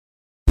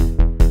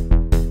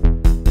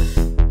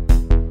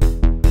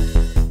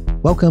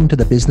Welcome to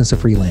the Business of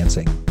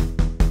Freelancing.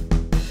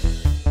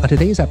 On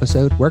today's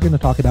episode, we're going to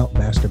talk about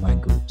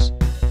mastermind groups,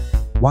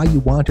 why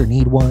you want or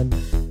need one,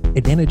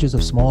 advantages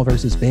of small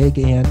versus big,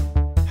 and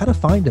how to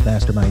find a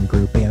mastermind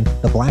group and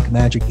the black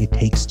magic it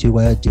takes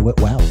to do it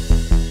well.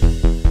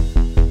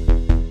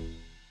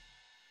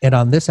 And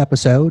on this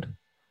episode,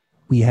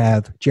 we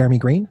have Jeremy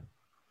Green.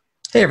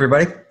 Hey,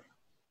 everybody.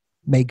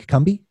 Meg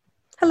Cumby.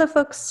 Hello,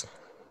 folks.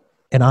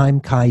 And I'm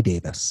Kai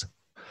Davis.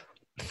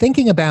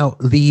 Thinking about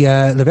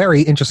the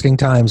very interesting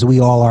times we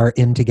all are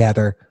in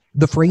together,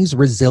 the phrase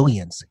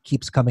resilience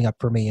keeps coming up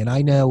for me. And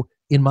I know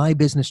in my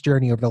business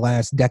journey over the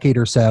last decade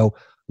or so,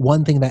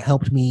 one thing that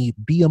helped me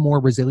be a more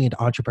resilient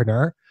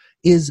entrepreneur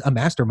is a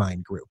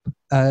mastermind group.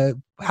 How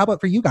about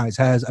for you guys?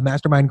 Has a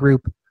mastermind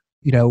group,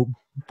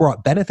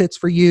 brought benefits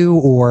for you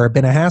or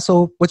been a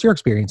hassle? What's your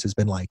experience has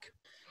been like?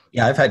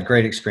 Yeah, I've had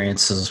great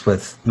experiences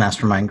with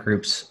mastermind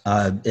groups.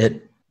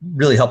 It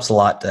really helps a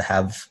lot to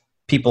have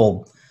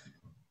people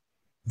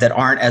that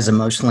aren't as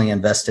emotionally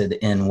invested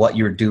in what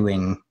you're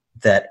doing,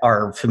 that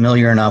are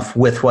familiar enough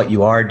with what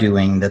you are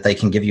doing that they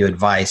can give you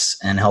advice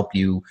and help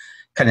you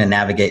kind of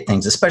navigate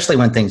things, especially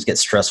when things get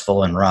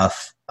stressful and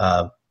rough.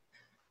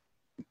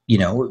 Anytime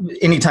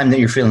that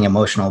you're feeling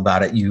emotional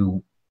about it,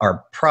 you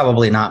are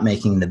probably not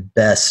making the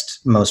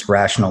best, most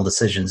rational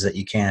decisions that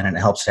you can. And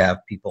it helps to have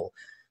people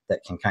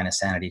that can kind of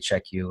sanity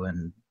check you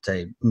and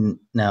say,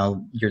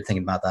 no, you're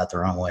thinking about that the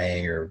wrong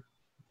way or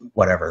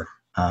whatever.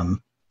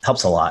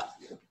 Helps a lot.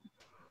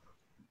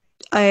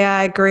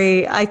 I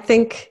agree. I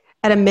think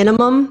at a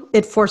minimum,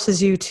 it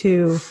forces you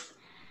to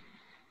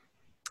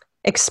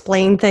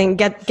explain things,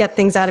 get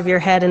things out of your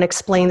head and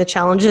explain the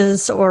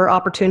challenges or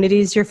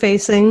opportunities you're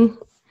facing.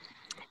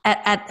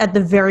 At the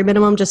very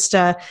minimum, just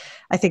I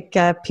think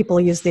people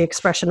use the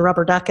expression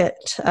rubber duck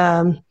it.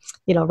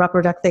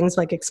 Rubber duck things,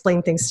 like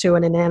explain things to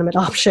an inanimate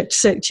object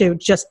to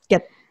just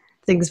get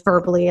things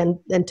verbally and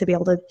to be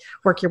able to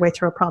work your way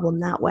through a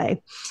problem that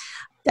way.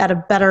 At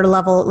a better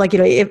level,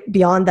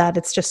 beyond that,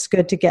 it's just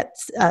good to get,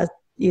 like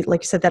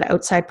you said, that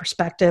outside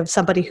perspective,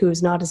 somebody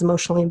who's not as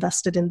emotionally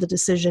invested in the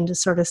decision to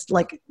sort of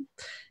like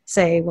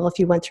say, well, if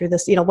you went through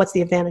this, what's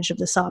the advantage of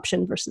this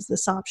option versus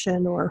this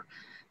option, or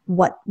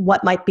what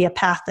might be a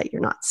path that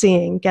you're not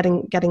seeing.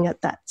 Getting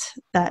at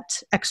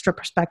that extra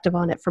perspective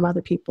on it from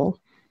other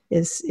people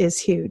is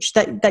huge,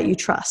 that you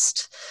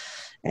trust.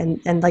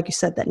 And like you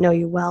said, that know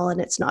you well, and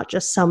it's not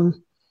just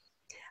some.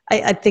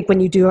 I think when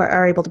you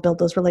are able to build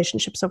those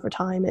relationships over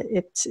time,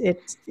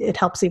 it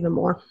helps even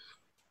more.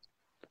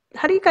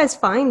 How do you guys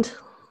find,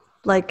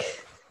 how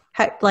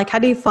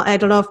do you find? I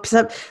don't know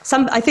if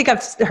some. I think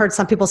I've heard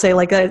some people say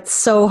it's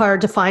so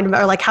hard to find,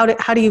 or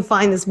how do you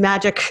find this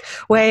magic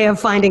way of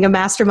finding a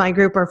mastermind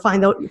group or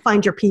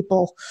find your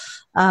people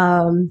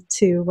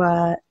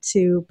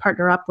to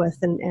partner up with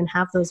and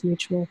have those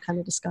mutual kind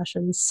of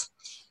discussions.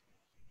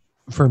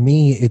 For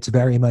me, it's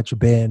very much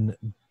been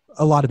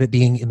a lot of it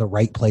being in the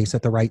right place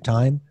at the right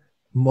time.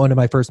 One of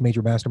my first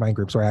major mastermind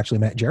groups where I actually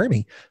met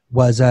Jeremy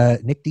was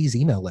Nick D's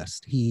email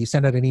list. He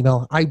sent out an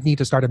email, I need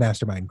to start a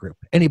mastermind group.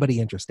 Anybody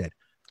interested?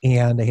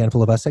 And a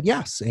handful of us said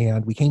yes.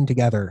 And we came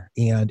together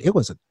and it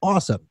was an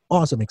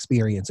awesome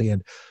experience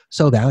and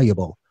so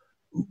valuable.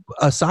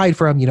 Aside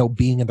from,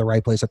 being in the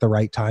right place at the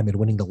right time and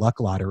winning the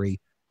luck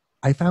lottery,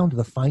 I found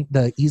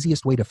the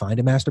easiest way to find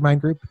a mastermind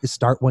group is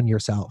start one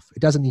yourself. It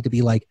doesn't need to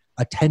be like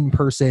a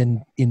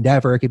 10-person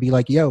endeavor. It could be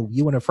like, you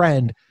and a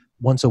friend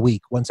once a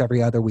week, once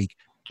every other week,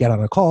 get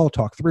on a call,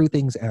 talk through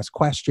things, ask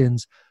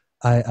questions.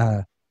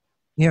 I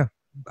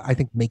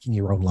think making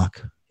your own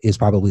luck is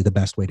probably the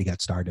best way to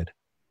get started.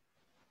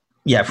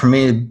 Yeah, for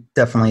me,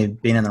 definitely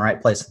being in the right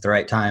place at the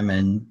right time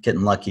and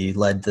getting lucky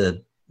led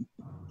to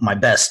my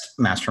best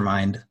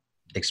mastermind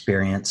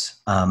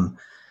experience.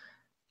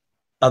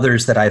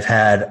 Others that I've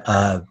had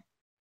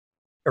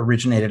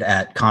originated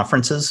at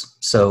conferences.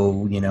 So,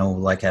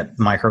 like at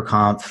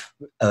MicroConf,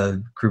 a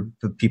group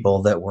of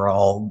people that were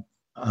all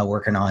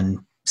working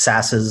on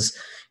SaaSes,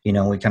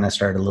 we kind of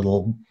started a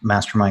little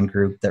mastermind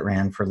group that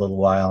ran for a little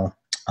while.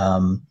 I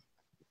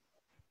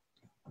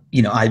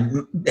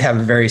have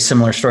a very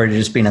similar story to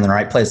just being in the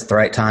right place at the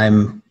right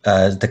time.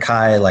 To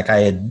Kai, I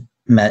had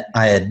met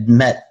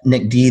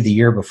Nick D the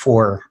year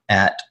before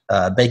at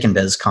Bacon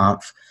Biz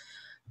Conf.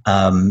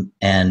 And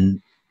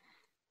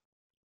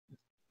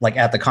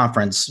at the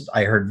conference,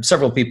 I heard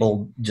several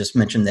people just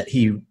mention that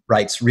he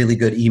writes really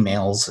good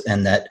emails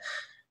and that,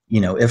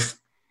 if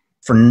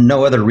for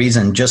no other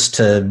reason, just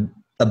to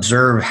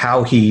observe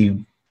how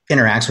he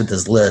interacts with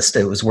his list,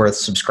 it was worth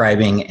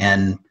subscribing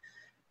and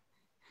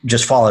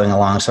just following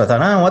along. So I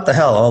thought, what the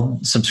hell? I'll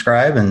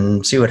subscribe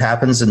and see what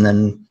happens. And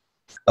then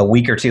a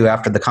week or two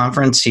after the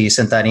conference, he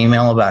sent that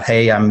email about,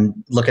 hey,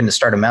 I'm looking to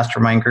start a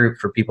mastermind group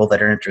for people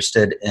that are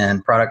interested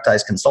in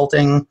productized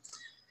consulting.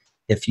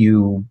 If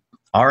you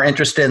are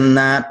interested in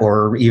that,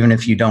 or even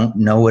if you don't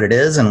know what it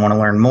is and want to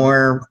learn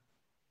more,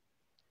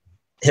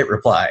 hit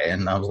reply.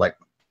 And I was like,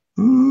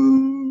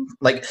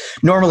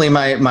 normally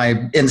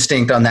my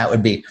instinct on that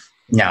would be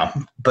no,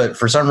 but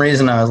for some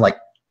reason I was like,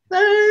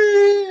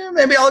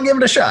 maybe I'll give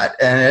it a shot.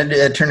 And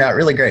it turned out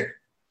really great.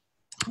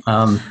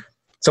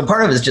 So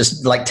part of it is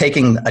just like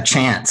taking a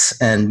chance.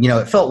 And,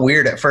 it felt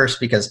weird at first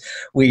because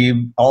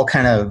we all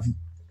kind of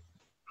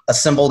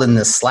assembled in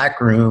this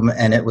Slack room,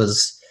 and it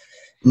was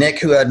Nick,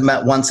 who had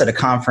met once at a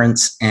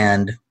conference,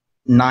 and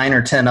 9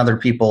 or 10 other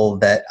people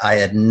that I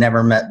had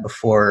never met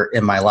before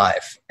in my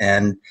life.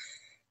 And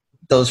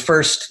those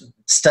first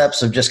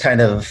steps of just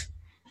kind of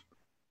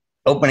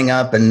opening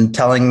up and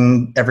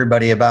telling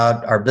everybody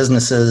about our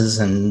businesses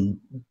and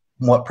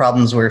what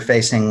problems we were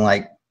facing,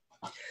 like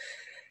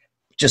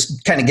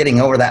just kind of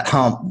getting over that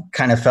hump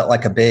kind of felt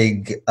like a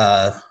big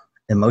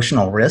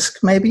emotional risk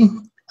maybe.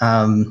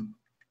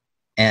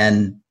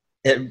 And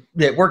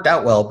it worked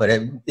out well, but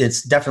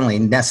it's definitely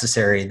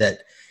necessary that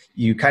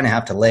you kind of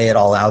have to lay it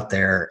all out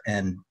there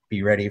and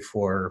be ready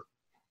for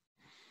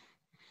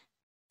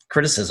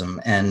criticism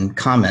and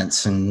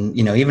comments. And,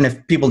 even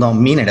if people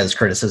don't mean it as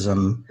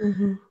criticism,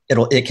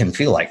 it can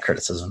feel like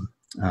criticism.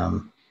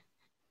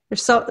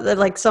 There's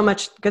so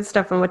much good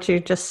stuff in what you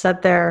just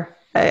said there.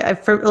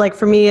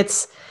 For me,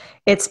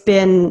 it's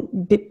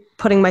been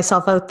putting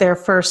myself out there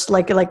first,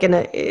 I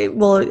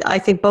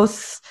think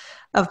both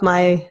of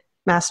my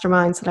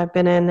masterminds that I've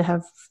been in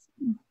have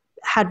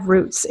had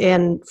roots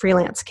in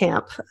freelance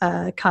camp,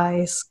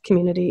 Kai's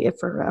community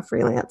for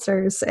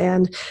freelancers,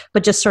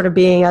 but just sort of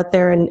being out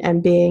there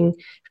and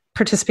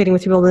participating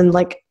with people, and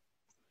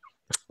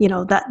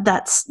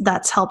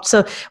that's helped.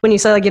 So when you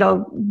say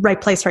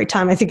right place, right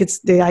time, I think it's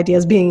the idea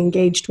is being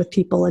engaged with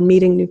people and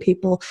meeting new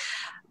people.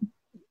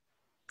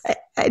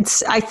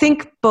 I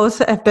think both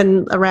have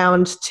been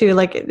around too.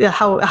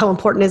 How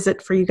important is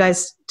it for you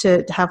guys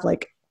to have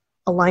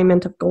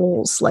alignment of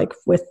goals,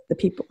 with the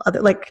people,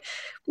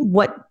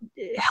 what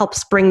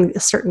helps bring a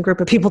certain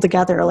group of people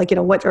together?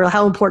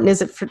 How important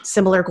is it for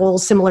similar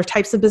goals, similar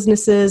types of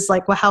businesses?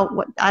 I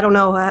don't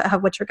know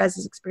what your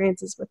guys'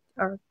 experiences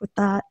with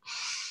that.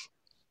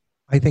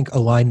 I think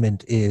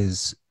alignment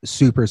is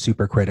super,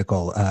 super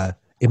critical.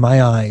 In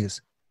my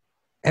eyes,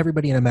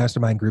 everybody in a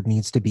mastermind group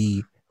needs to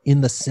be in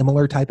the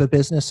similar type of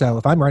business. So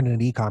if I'm running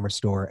an e-commerce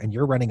store and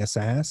you're running a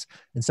SaaS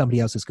and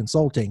somebody else is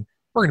consulting,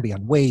 we're going to be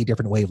on way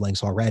different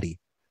wavelengths already.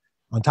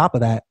 On top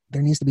of that,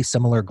 there needs to be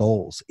similar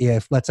goals.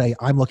 If, let's say,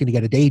 I'm looking to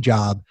get a day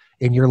job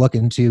and you're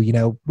looking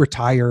to,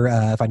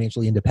 retire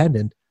financially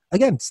independent,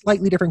 again,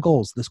 slightly different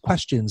goals. The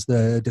questions,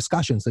 the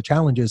discussions, the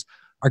challenges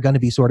are going to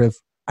be sort of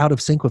out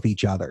of sync with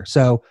each other.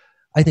 So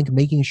I think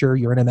making sure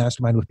you're in a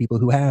mastermind with people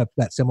who have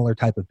that similar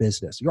type of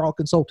business. You're all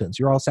consultants,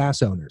 you're all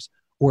SaaS owners,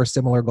 or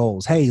similar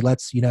goals. Hey,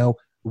 let's,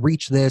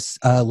 reach this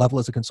level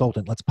as a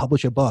consultant. Let's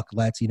publish a book.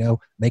 Let's,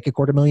 make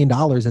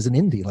 $250,000 as an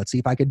indie. Let's see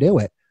if I can do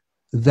it.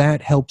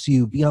 That helps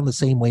you be on the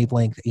same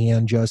wavelength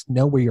and just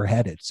know where you're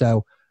headed.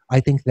 So I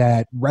think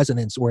that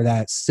resonance or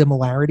that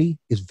similarity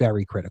is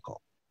very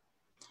critical.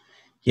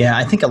 Yeah,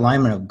 I think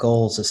alignment of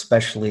goals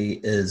especially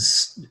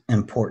is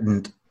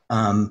important.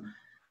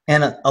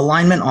 And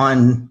alignment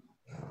on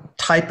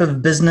type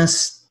of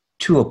business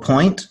to a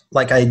point.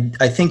 I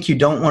think you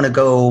don't want to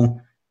go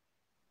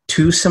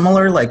too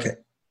similar.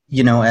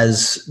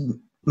 As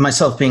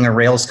myself being a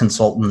Rails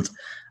consultant,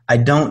 I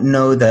don't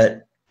know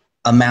that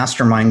a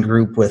mastermind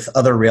group with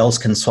other Rails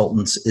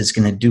consultants is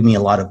going to do me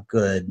a lot of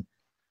good.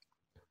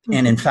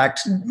 And in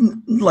fact,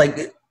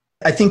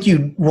 I think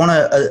you want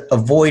to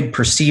avoid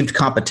perceived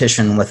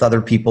competition with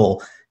other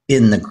people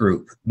in the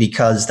group,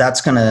 because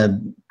that's going to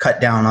cut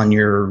down on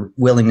your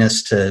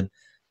willingness to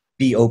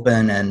be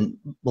open and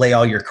lay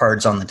all your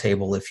cards on the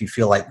table if you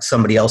feel like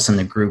somebody else in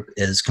the group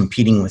is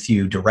competing with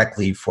you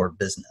directly for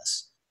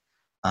business.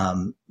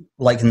 In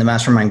the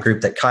mastermind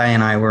group that Kai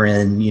and I were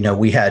in,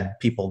 we had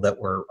people that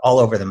were all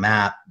over the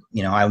map.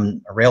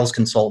 I'm a Rails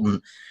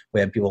consultant. We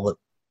had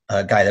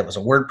a guy that was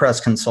a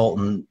WordPress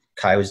consultant.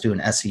 Kai was doing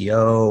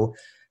SEO,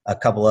 a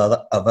couple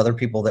of other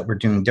people that were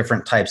doing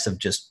different types of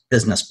just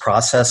business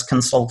process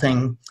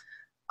consulting.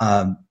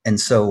 And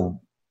so,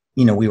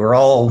 we were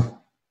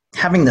all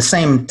having the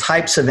same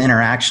types of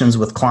interactions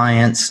with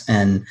clients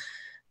and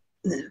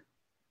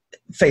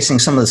facing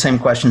some of the same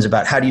questions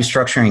about how do you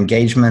structure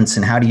engagements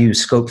and how do you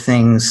scope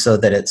things so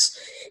that it's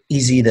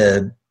easy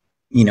to,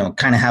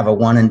 kind of have a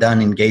one and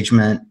done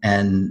engagement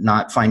and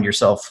not find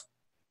yourself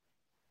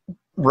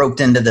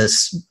roped into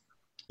this,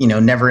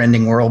 never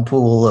ending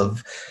whirlpool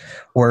of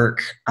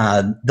work,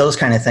 those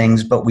kind of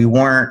things. But we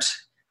weren't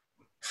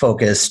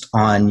focused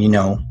on,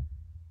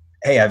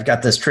 hey, I've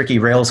got this tricky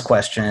Rails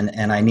question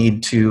and I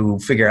need to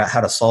figure out how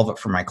to solve it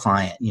for my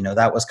client.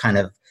 That was kind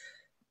of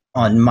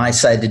on my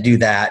side to do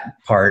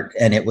that part.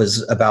 And it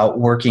was about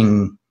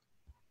working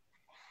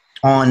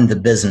on the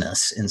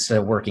business instead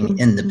of working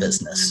in the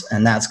business.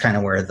 And that's kind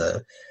of where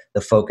the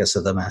focus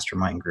of the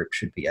mastermind group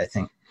should be, I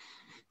think.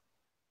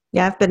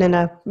 Yeah, I've been in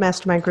a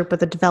mastermind group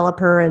with a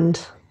developer,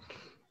 and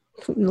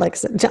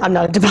I'm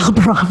not a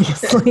developer,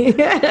 obviously.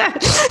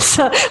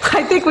 So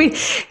I think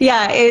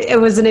it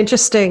was an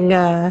interesting,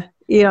 like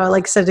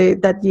I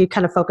said, that you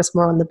kind of focus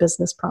more on the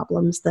business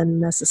problems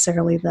than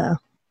necessarily the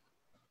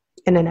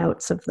in and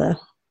outs of the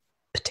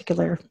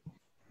particular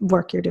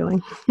work you're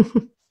doing.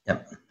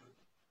 Yep.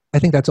 I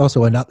think that's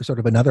also another sort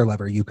of another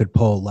lever you could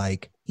pull.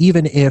 Like,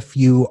 even if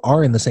you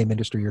are in the same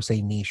industry or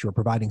same niche or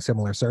providing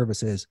similar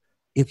services,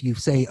 if you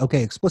say,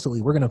 okay,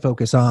 explicitly, we're going to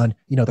focus on,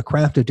 the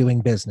craft of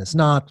doing business,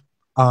 not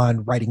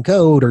on writing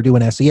code or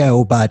doing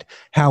SEO, but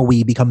how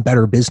we become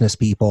better business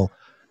people.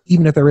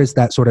 Even if there is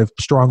that sort of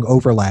strong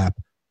overlap,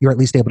 you're at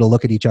least able to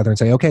look at each other and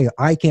say, okay,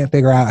 I can't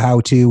figure out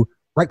how to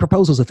write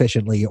proposals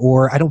efficiently,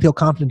 or I don't feel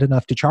confident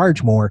enough to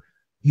charge more.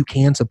 You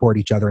can support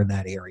each other in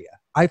that area.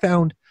 I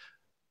found,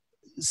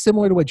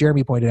 similar to what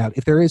Jeremy pointed out,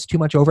 if there is too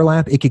much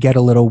overlap, it could get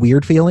a little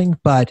weird feeling.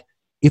 But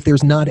if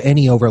there's not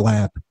any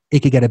overlap,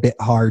 it could get a bit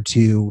hard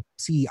to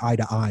see eye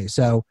to eye.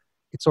 So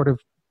it's sort of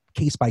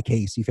case by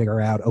case. You figure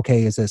out,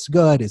 okay, is this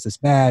good? Is this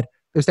bad?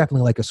 There's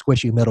definitely like a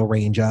squishy middle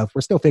range of,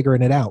 we're still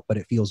figuring it out, but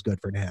it feels good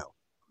for now.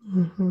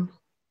 Mm-hmm.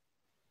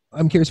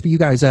 I'm curious for you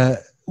guys,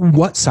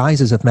 what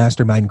sizes of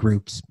mastermind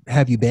groups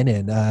have you been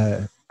in?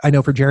 I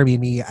know for Jeremy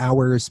and me,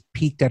 ours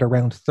peaked at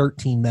around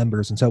 13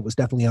 members, and so it was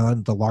definitely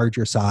on the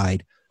larger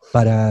side.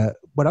 But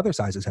what other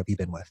sizes have you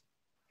been with?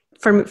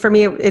 For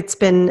me, it's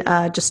been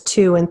just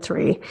 2 and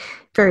 3,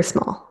 very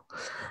small,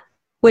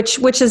 which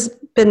has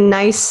been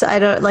nice. I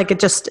don't like it.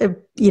 Just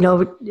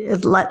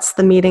it lets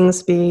the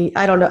meetings be.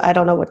 I don't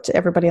know what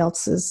everybody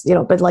else is.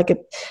 But like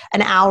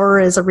an hour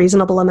is a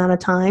reasonable amount of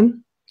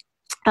time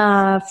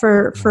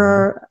for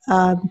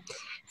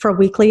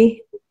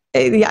weekly.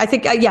 I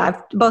think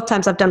both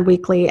times I've done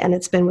weekly, and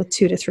it's been with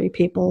 2 to 3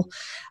 people.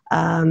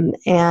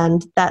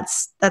 And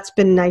that's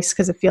been nice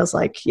because it feels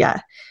like,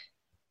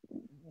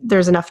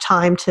 there's enough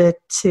time to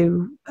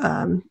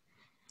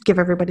give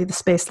everybody the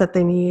space that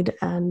they need,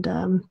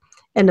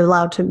 and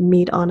allowed to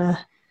meet on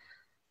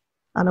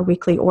a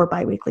weekly or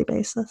biweekly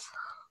basis.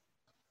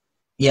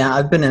 Yeah,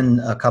 I've been in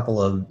a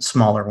couple of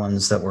smaller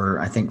ones that were,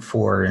 I think,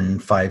 4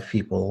 and 5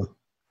 people,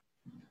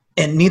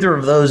 and neither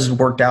of those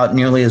worked out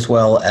nearly as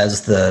well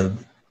as the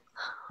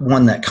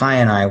one that Kai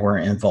and I were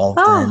involved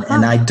in.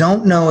 And I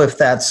don't know if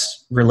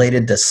that's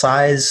related to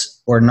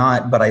size or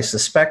not, but I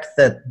suspect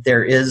that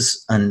there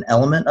is an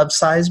element of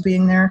size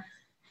being there.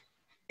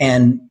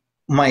 And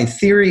my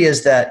theory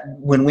is that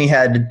when we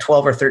had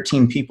 12 or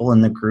 13 people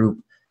in the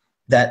group,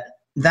 that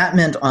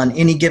meant on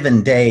any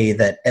given day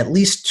that at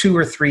least 2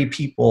 or 3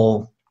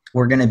 people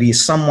were going to be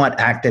somewhat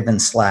active in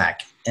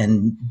Slack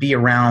and be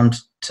around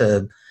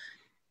to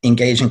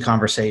engage in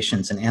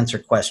conversations and answer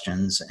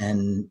questions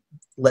and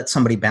let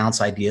somebody bounce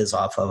ideas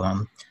off of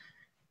them.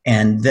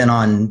 And then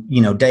on,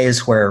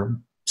 days where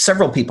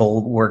several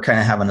people were kind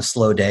of having a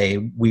slow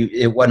day,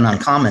 it wasn't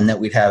uncommon that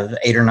we'd have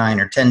 8 or 9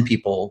 or 10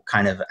 people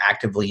kind of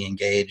actively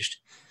engaged.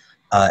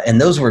 And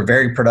those were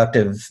very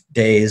productive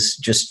days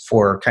just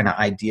for kind of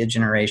idea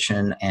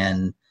generation.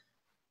 And,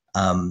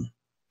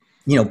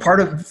 part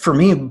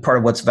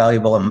of what's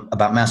valuable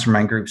about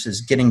mastermind groups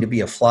is getting to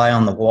be a fly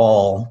on the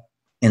wall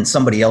in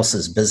somebody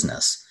else's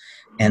business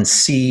and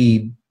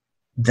see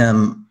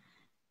them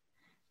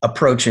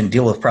approach and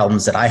deal with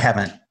problems that I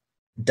haven't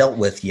dealt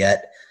with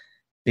yet,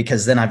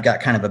 because then I've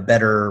got kind of a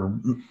better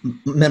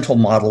mental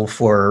model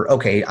for,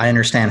 okay, I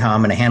understand how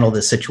I'm going to handle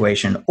this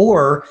situation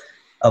or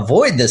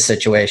avoid this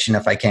situation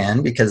if I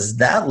can, because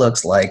that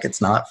looks like it's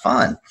not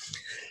fun.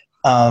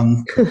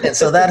 And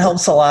so that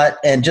helps a lot.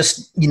 And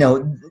just,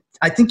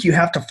 I think you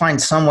have to find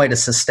some way to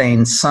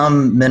sustain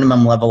some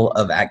minimum level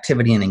of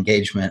activity and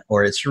engagement,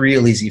 or it's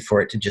real easy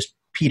for it to just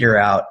peter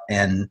out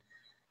and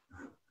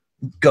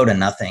go to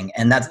nothing.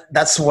 And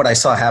that's what I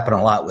saw happen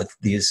a lot with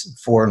these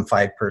 4 and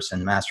 5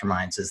 person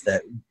masterminds, is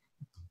that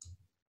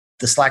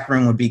the Slack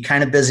room would be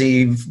kind of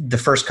busy the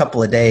first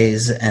couple of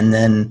days. And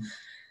then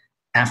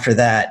after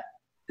that,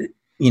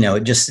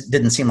 it just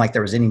didn't seem like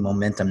there was any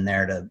momentum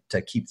there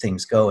to keep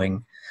things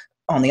going.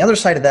 On the other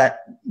side of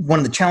that, one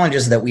of the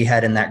challenges that we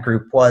had in that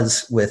group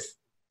was with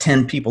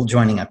 10 people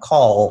joining a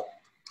call,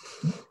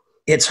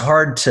 it's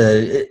hard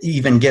to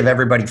even give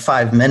everybody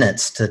 5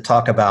 minutes to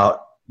talk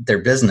about their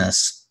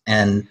business.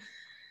 And,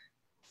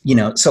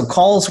 so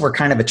calls were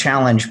kind of a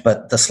challenge,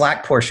 but the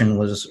Slack portion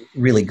was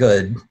really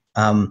good.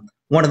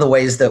 One of the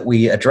ways that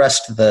we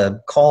addressed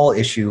the call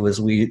issue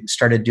was we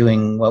started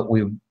doing what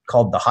we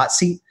called the hot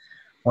seat,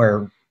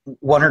 where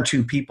 1 or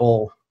 2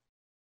 people,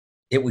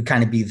 it would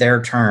kind of be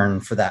their turn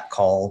for that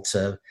call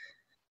to,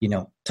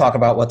 talk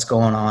about what's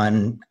going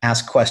on,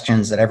 ask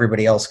questions that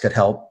everybody else could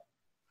help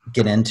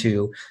get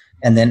into.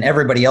 And then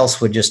everybody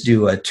else would just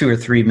do a 2 or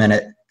 3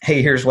 minute,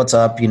 hey, here's what's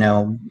up,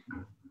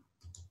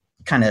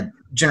 kind of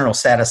general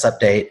status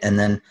update. And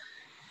then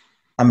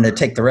I'm going to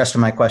take the rest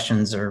of my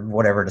questions or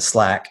whatever to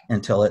Slack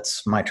until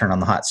it's my turn on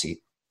the hot seat.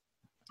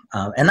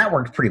 And that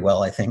worked pretty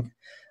well, I think.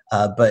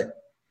 But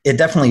it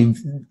definitely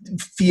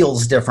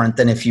feels different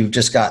than if you've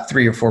just got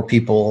 3 or 4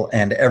 people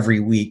and every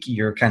week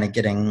you're kind of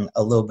getting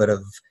a little bit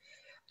of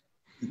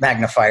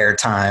magnifier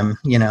time,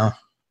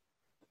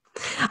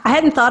 I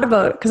hadn't thought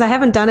about, because I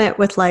haven't done it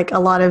with like a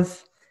lot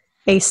of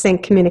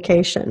async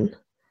communication.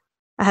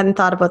 I hadn't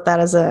thought about that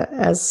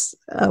as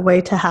a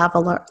way to have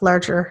a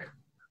larger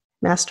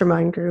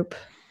mastermind group,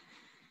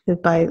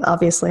 by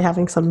obviously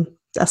having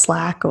a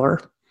Slack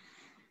or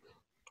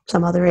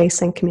some other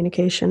async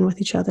communication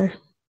with each other.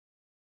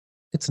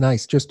 It's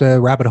nice. Just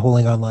rabbit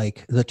holing on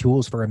like the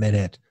tools for a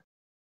minute.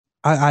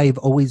 I've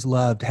always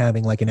loved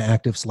having like an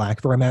active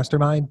Slack for a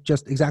mastermind,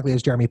 just exactly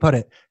as Jeremy put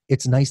it.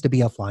 It's nice to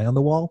be a fly on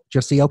the wall,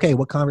 just see, okay,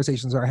 what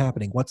conversations are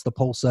happening? What's the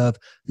pulse of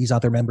these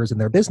other members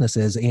and their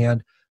businesses,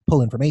 and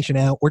pull information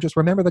out, or just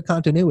remember the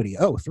continuity.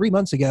 Oh, 3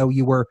 months ago,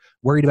 you were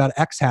worried about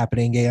X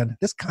happening, and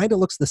this kind of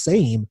looks the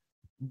same.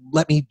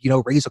 Let me,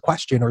 raise a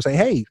question or say,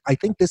 hey, I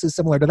think this is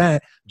similar to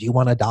that. Do you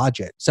want to dodge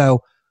it?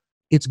 So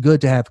it's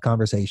good to have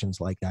conversations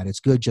like that.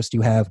 It's good just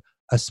to have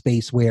a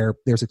space where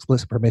there's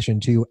explicit permission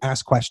to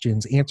ask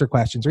questions, answer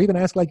questions, or even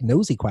ask like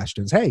nosy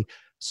questions. Hey,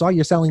 saw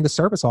you're selling the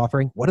service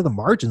offering. What do the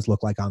margins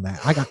look like on that?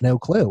 I got no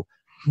clue.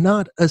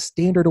 Not a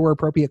standard or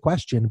appropriate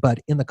question, but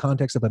in the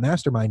context of a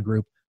mastermind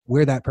group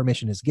where that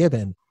permission is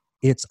given,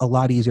 it's a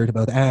lot easier to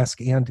both ask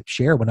and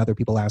share when other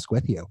people ask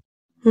with you.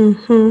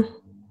 Mm-hmm.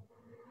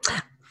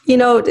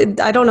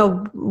 I don't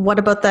know what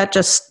about that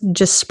just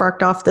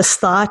sparked off this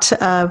thought,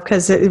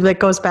 because it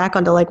goes back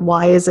onto like,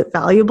 why is it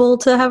valuable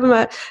to have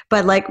them?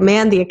 But like,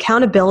 man, the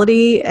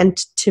accountability and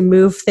to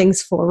move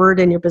things forward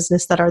in your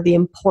business that are the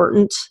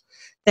important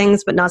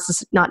things, but not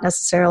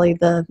necessarily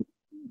the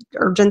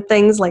urgent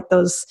things, like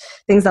those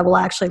things that will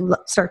actually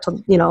start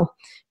to,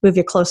 move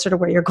you closer to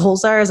where your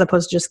goals are, as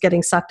opposed to just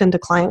getting sucked into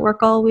client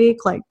work all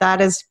week. Like that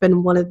has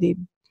been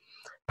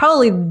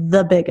probably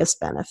the biggest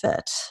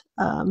benefit,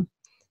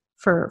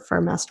 for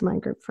a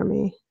mastermind group for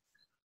me.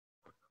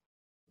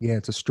 Yeah,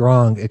 it's a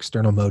strong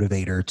external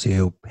motivator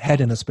to head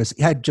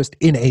just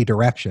in a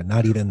direction,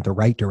 not even the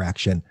right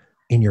direction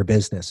in your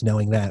business,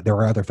 knowing that there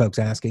are other folks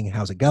asking,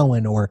 how's it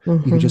going? Or you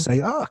could just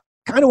say, oh,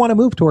 kind of want to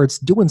move towards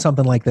doing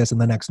something like this in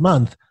the next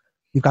month.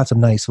 You've got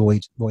some nice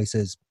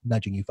voices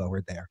nudging you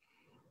forward there.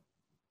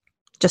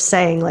 Just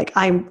saying like,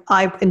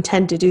 I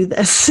intend to do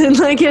this. And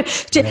like,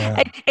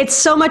 it's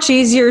so much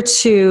easier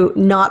to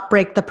not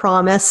break the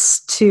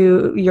promise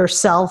to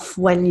yourself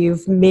when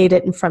you've made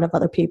it in front of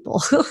other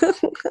people,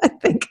 I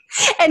think.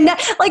 And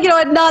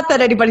not that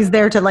anybody's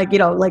there to like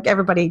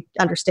everybody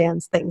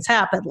understands things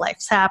happen,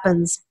 life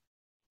happens,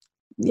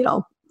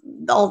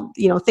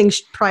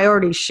 things,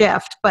 priorities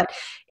shift, but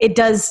it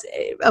does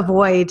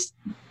avoid,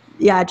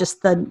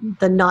 just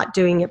the not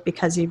doing it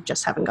because you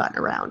just haven't gotten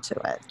around to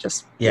it.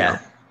 Just,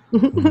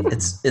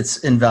 It's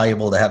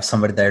invaluable to have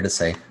somebody there to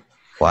say,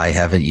 why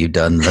haven't you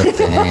done the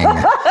thing?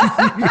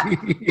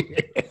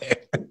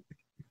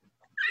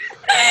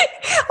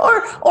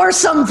 or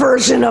some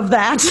version of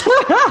that.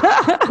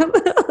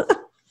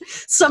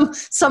 some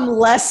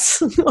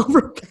less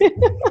over.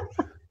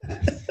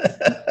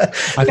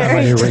 I got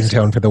my new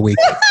ringtone for the week.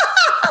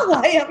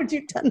 Why haven't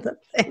you done the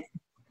thing?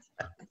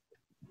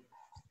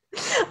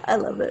 I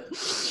love it.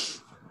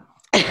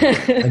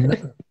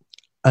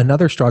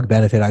 Another strong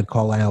benefit I'd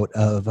call out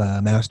of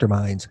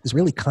masterminds is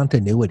really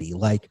continuity.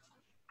 Like,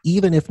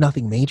 even if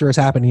nothing major has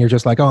happened and you're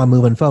just like, oh, I'm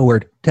moving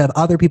forward, to have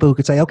other people who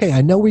could say, okay,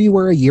 I know where you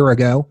were a year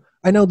ago.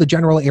 I know the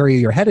general area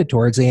you're headed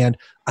towards, and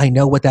I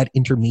know what that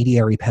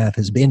intermediary path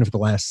has been for the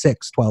last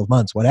 6, 12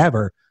 months,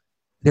 whatever.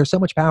 There's so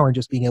much power in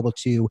just being able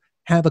to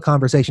have a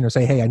conversation or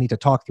say, hey, I need to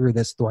talk through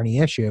this thorny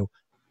issue.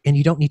 And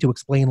you don't need to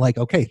explain like,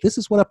 okay, this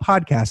is what a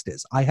podcast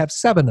is. I have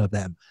 7 of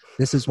them.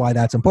 This is why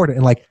that's important.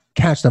 And like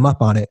catch them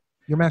up on it.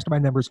 Your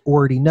mastermind members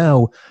already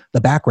know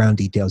the background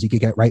details. You could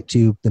get right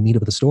to the meat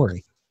of the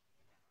story.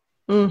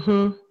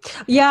 Mm-hmm.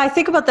 Yeah, I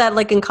think about that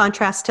like in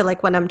contrast to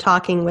like when I'm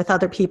talking with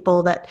other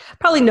people that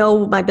probably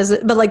know my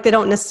business, but like they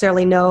don't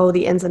necessarily know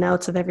the ins and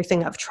outs of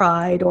everything I've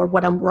tried or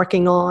what I'm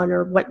working on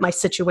or what my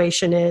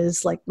situation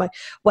is, like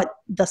what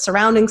the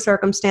surrounding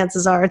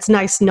circumstances are. It's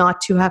nice not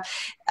to have.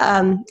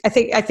 I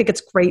think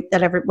it's great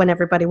that when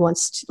everybody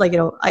wants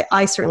to,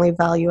 I certainly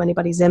value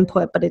anybody's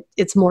input, but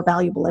it's more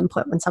valuable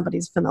input when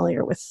somebody's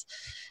familiar with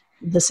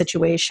the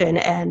situation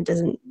and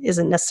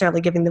isn't necessarily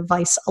giving the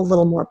advice a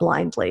little more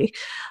blindly,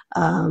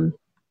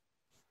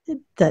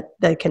 that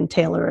they can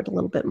tailor it a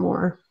little bit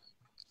more.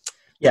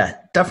 Yeah,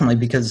 definitely.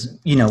 Because,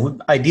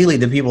 ideally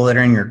the people that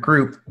are in your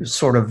group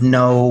sort of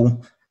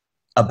know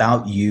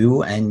about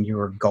you and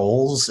your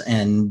goals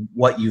and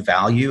what you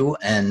value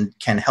and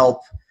can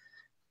help,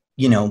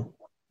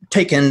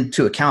 take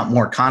into account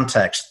more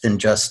context than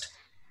just,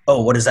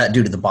 oh, what does that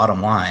do to the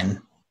bottom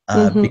line?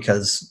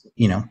 Because,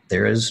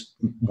 there is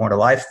more to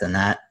life than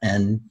that.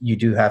 And you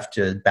do have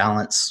to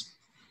balance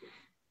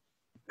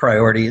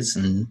priorities.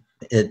 And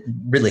it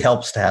really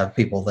helps to have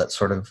people that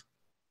sort of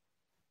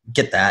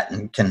get that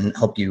and can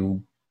help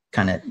you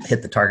kind of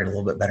hit the target a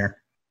little bit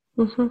better.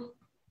 Mm-hmm.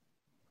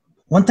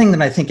 One thing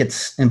that I think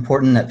it's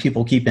important that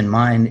people keep in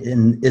mind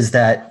is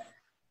that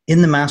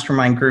in the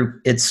mastermind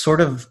group, it's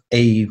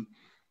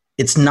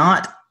it's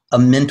not a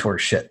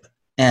mentorship,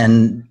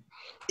 and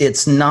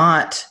it's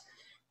not,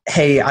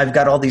 hey, I've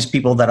got all these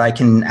people that I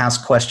can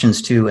ask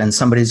questions to and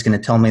somebody's going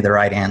to tell me the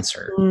right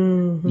answer.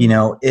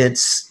 Mm-hmm.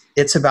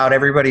 It's about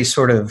everybody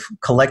sort of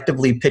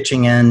collectively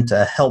pitching in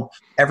to help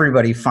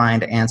everybody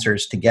find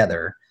answers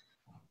together.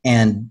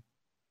 And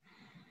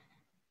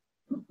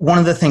one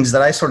of the things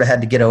that I sort of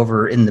had to get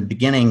over in the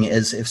beginning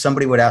is if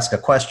somebody would ask a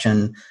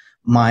question,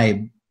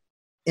 my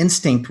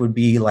instinct would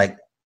be like,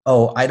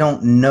 oh, I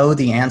don't know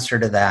the answer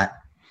to that,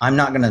 I'm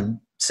not going to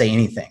say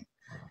anything.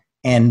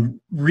 And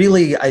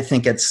really, I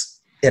think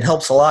it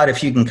helps a lot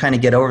if you can kind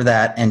of get over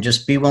that and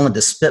just be willing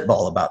to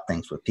spitball about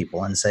things with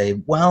people and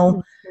say,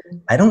 well,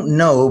 I don't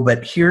know,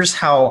 but here's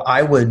how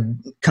I would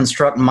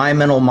construct my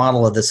mental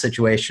model of the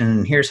situation,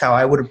 and here's how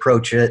I would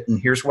approach it, and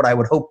here's what I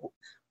would hope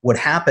would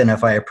happen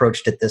if I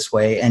approached it this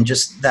way. And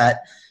just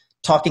that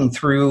talking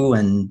through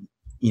and,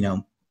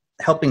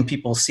 helping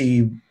people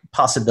see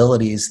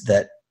possibilities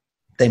that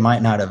they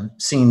might not have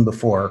seen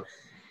before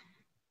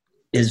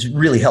is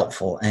really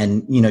helpful.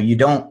 And, you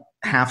don't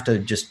have to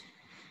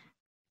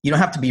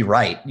be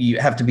right. You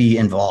have to be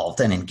involved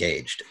and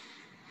engaged.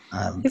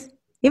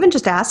 Even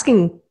just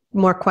asking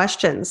more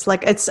questions.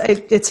 Like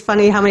it's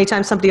funny how many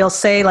times somebody will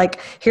say,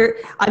 like, here,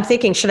 I'm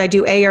thinking, should I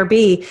do A or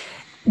B?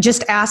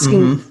 Just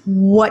asking,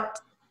 what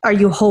are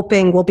you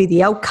hoping will be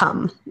the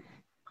outcome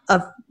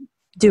of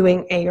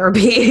doing A or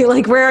B?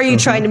 Like, where are you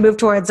trying to move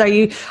towards? Are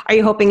you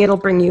hoping it'll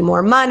bring you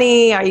more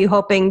money? Are you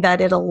hoping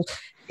that it'll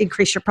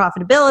increase your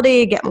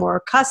profitability, get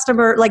more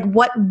customer? Like,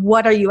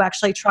 what are you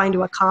actually trying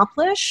to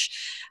accomplish?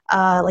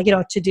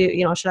 To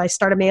do, should I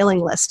start a mailing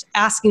list?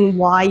 Asking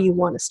why you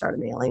want to start a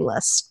mailing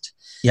list.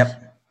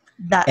 Yep.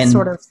 That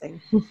sort of thing.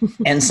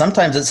 And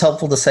sometimes it's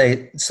helpful to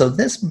say, so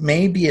this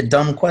may be a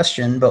dumb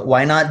question, but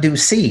why not do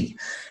C?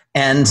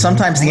 And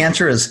sometimes the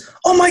answer is,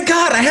 oh my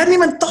God, I hadn't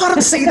even thought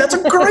of C. That's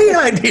a great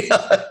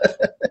idea.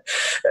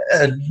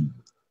 And,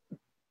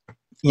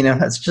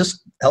 it's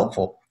just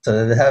helpful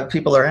to have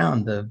people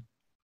around to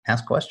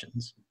ask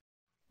questions.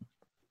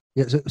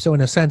 Yeah, so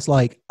in a sense,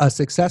 like a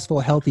successful,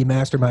 healthy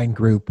mastermind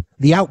group,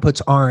 the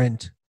outputs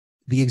aren't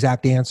the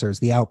exact answers.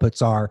 The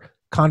outputs are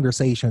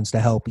conversations to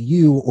help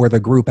you or the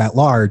group at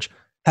large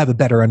have a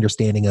better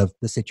understanding of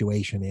the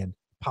situation and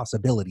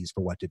possibilities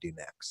for what to do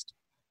next.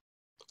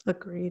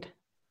 Agreed.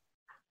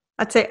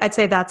 I'd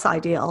say that's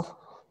ideal.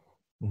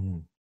 Mm-hmm.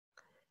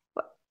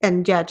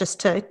 And yeah, just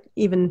to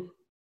even,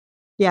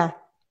 yeah,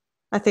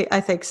 I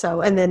think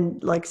so. And then,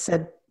 like I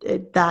said,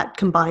 that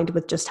combined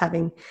with just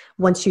having,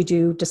 once you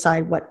do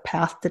decide what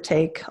path to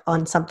take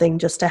on something,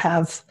 just to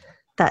have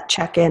that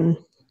check-in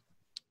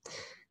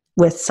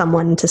with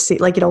someone to see,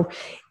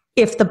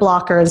 if the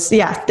blockers,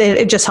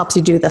 it just helps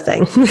you do the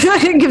thing.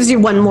 It gives you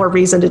one more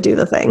reason to do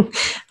the thing,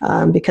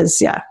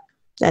 because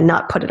and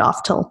not put it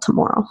off till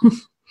tomorrow.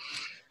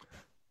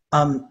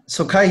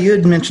 So Kai, you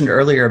had mentioned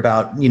earlier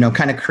about,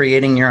 kind of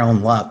creating your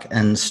own luck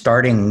and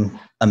starting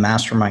a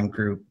mastermind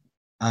group.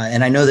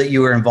 And I know that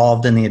you were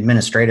involved in the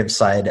administrative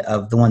side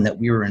of the one that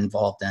we were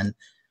involved in.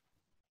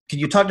 Could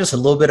you talk just a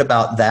little bit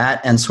about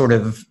that and sort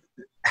of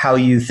how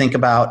you think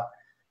about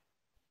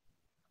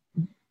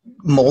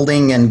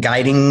molding and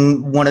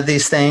guiding one of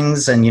these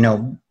things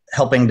and,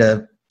 helping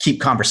to keep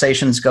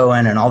conversations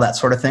going and all that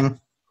sort of thing?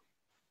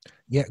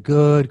 Yeah,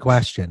 good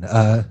question.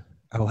 I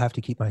will have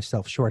to keep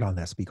myself short on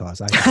this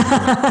because I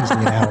have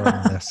easily an hour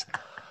on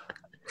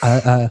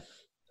this.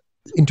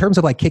 In terms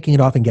of kicking it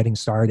off and getting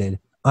started,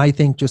 I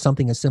think just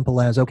something as simple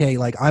as, okay,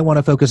 I want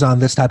to focus on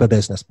this type of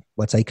business.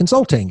 Let's say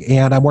consulting,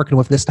 and I'm working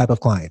with this type of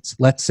clients.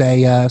 Let's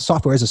say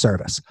software as a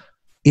service.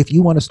 If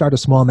you want to start a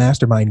small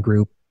mastermind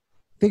group,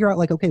 figure out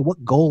okay,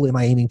 what goal am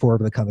I aiming for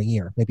over the coming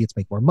year? Maybe it's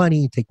make more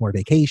money, take more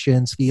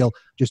vacations, feel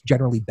just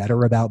generally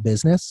better about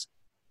business.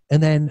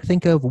 And then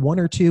think of one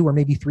or two or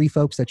maybe three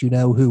folks that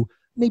who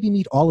maybe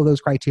meet all of those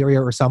criteria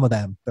or some of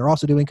them. They're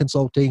also doing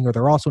consulting, or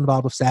they're also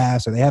involved with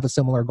SaaS, or they have a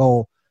similar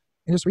goal.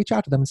 And just reach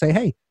out to them and say,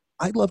 hey,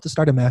 I'd love to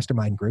start a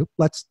mastermind group.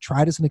 Let's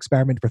try it as an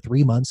experiment for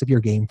 3 months if you're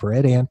game for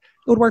it. And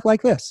it would work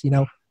like this. We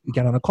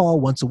get on a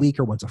call once a week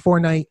or once a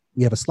fortnight.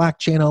 We have a Slack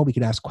channel. We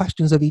can ask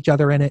questions of each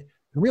other in it.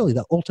 And really,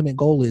 the ultimate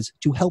goal is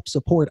to help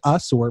support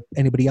us or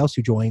anybody else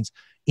who joins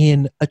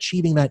in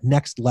achieving that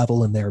next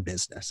level in their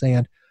business.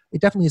 And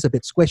it definitely is a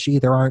bit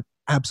squishy. There aren't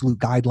absolute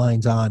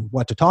guidelines on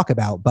what to talk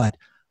about, but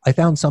I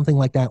found something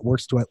like that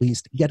works to at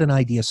least get an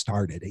idea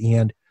started.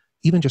 And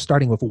even just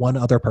starting with one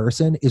other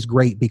person is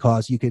great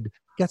because you could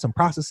get some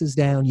processes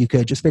down. You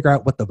could just figure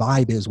out what the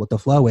vibe is, what the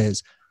flow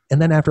is.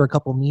 And then after a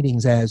couple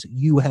meetings, as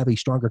you have a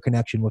stronger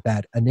connection with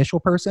that initial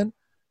person,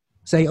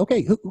 say,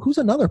 okay, who's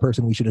another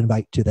person we should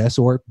invite to this?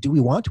 Or do we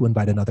want to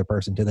invite another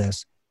person to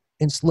this?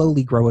 And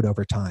slowly grow it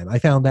over time. I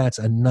found that's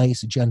a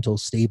nice, gentle,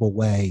 stable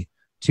way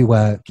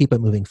to keep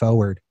it moving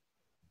forward.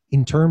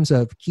 In terms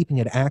of keeping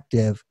it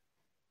active,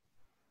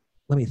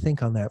 let me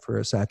think on that for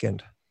a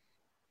second.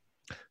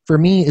 For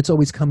me, it's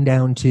always come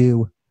down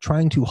to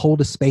trying to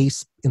hold a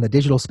space in the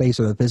digital space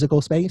or the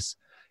physical space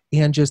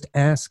and just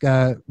ask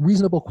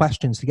reasonable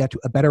questions to get to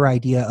a better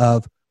idea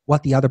of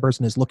what the other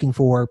person is looking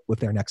for with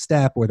their next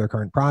step or their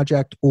current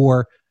project,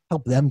 or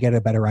help them get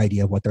a better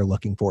idea of what they're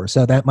looking for.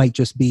 So that might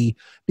just be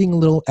being a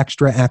little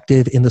extra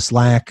active in the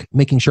Slack,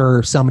 making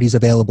sure somebody's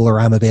available or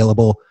I'm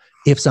available.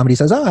 If somebody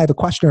says, oh, I have a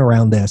question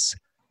around this,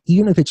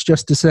 even if it's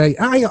just to say,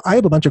 I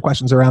have a bunch of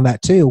questions around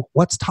that too.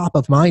 What's top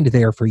of mind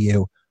there for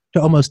you?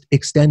 To almost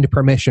extend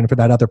permission for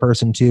that other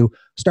person to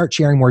start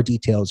sharing more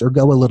details or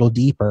go a little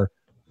deeper.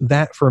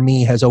 That for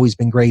me has always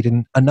been great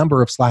in a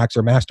number of Slacks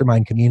or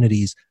mastermind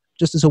communities,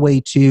 just as a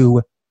way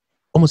to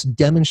almost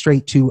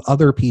demonstrate to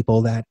other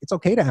people that it's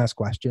okay to ask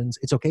questions.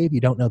 It's okay if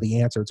you don't know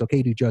the answer. It's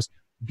okay to just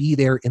be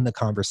there in the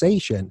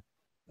conversation.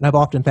 And I've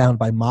often found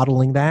by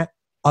modeling that,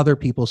 other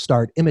people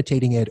start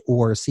imitating it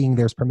or seeing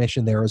there's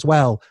permission there as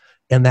well.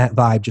 And that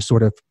vibe just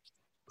sort of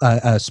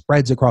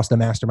spreads across the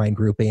mastermind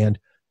group. And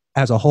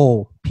as a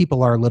whole,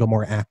 people are a little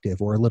more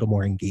active or a little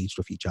more engaged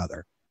with each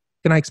other.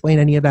 Can I explain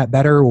any of that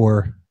better,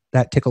 or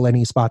that tickle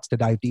any spots to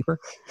dive deeper?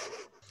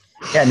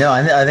 Yeah, no,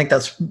 I think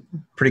that's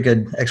pretty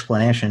good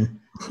explanation.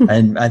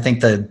 And I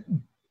think the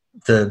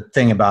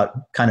thing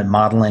about kind of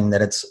modeling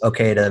that it's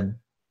okay to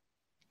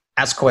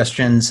ask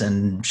questions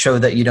and show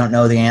that you don't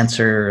know the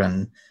answer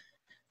and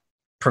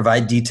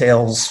provide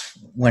details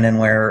when and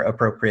where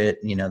appropriate,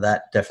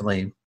 that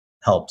definitely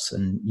helps,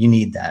 and you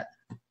need that.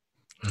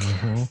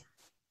 Mm-hmm.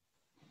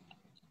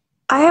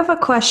 I have a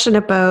question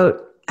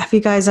about, have you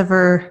guys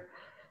ever,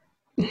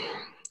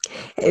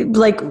 I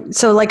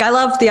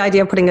love the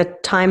idea of putting a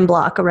time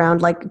block around,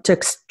 to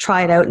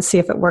try it out and see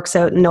if it works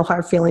out, and no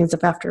hard feelings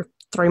if after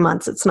 3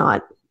 months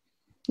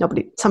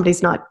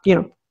somebody's not,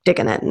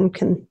 digging it and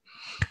can,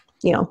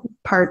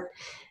 part.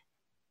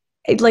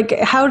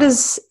 How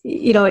does,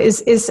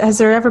 has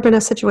there ever been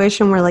a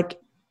situation where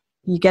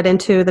you get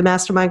into the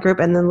mastermind group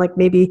and then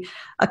maybe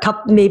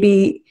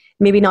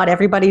maybe not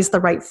everybody's the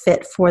right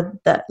fit for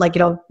the, I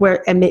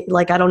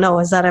don't know,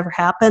 has that ever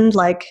happened?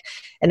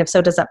 And if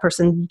so, does that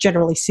person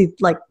generally see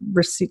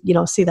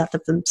that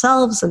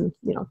themselves? And,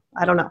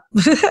 I don't know.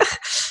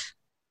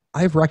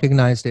 I've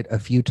recognized it a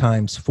few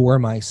times for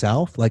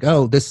myself.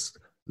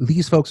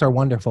 These folks are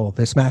wonderful.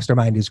 This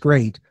mastermind is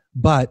great,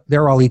 but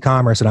they're all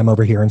e-commerce and I'm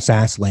over here in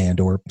SaaS land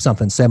or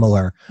something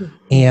similar. Mm-hmm.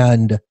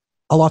 And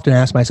I'll often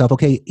ask myself,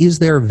 okay, is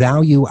there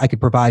value I could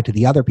provide to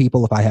the other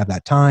people if I have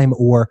that time?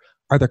 Or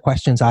are there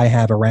questions I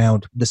have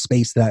around the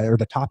space or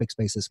the topic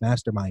space this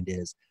mastermind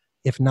is?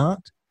 If not,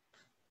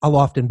 I'll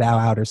often bow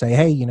out or say,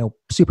 hey,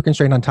 super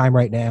constrained on time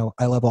right now.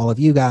 I love all of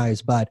you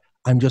guys, but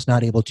I'm just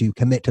not able to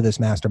commit to this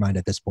mastermind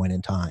at this point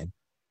in time.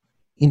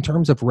 In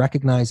terms of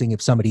recognizing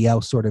if somebody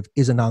else sort of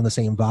isn't on the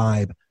same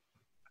vibe,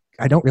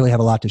 I don't really have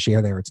a lot to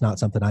share there. It's not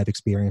something I've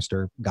experienced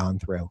or gone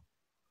through.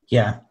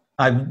 Yeah.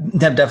 I've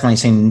definitely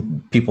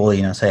seen people,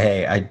 say,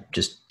 hey, I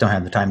just don't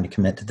have the time to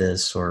commit to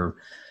this, or,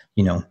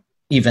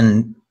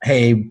 even,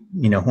 hey,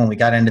 when we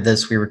got into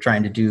this, we were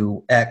trying to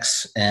do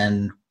X,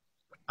 and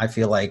I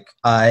feel like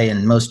I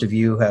and most of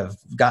you have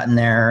gotten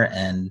there,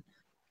 and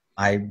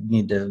I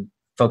need to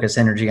focus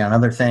energy on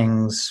other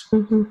things.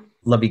 Mm-hmm.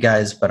 Love you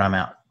guys, but I'm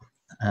out.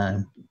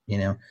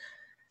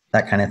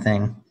 That kind of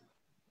thing.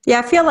 Yeah,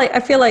 I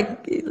feel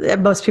like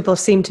most people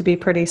seem to be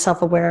pretty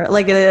self-aware,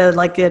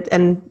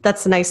 and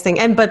that's the nice thing.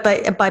 And but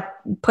by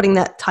putting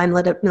that time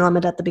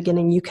limit at the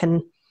beginning, you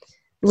can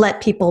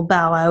let people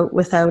bow out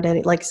without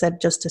any, like I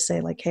said, just to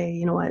say hey,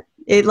 you know what?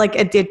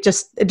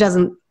 It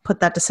doesn't put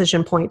that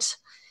decision point.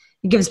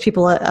 It gives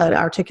people an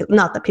articulate.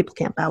 Not that people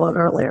can't bow out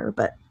earlier,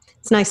 but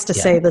it's nice to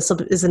say this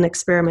is an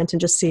experiment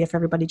and just see if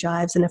everybody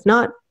jives, and if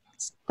not,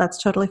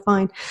 that's totally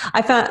fine.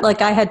 I found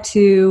I had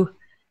to.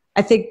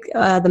 I think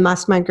the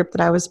mastermind group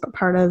that I was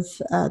part of,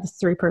 the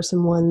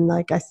 3-person one,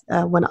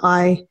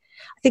 I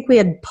think we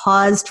had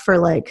paused for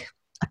a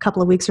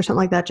couple of weeks or something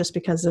like that, just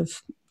because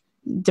of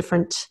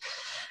different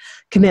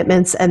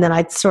commitments. And then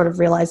I sort of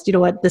realized, you know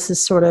what, this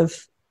has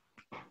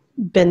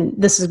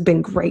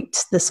been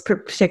great this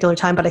particular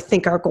time, but I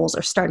think our goals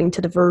are starting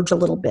to diverge a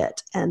little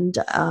bit. And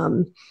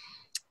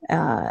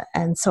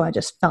so I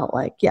just felt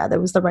that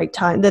was the right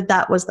time,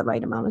 that was the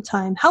right amount of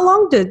time. How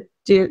long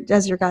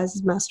has your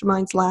guys'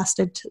 masterminds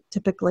lasted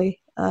typically?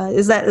 I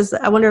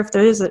wonder if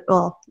there is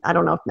I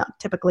don't know, not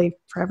typically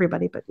for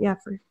everybody, but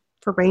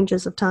for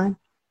ranges of time.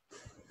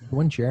 The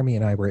one Jeremy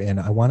and I were in,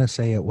 I want to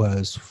say it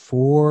was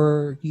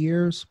 4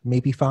 years,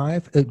 maybe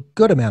 5, a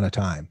good amount of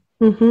time.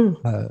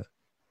 Mm-hmm.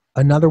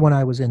 Another one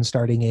I was in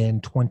starting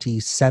in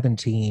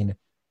 2017,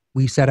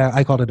 we set out,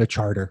 I called it a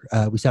charter.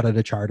 We set out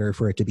a charter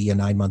for it to be a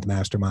 9-month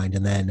mastermind,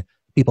 and then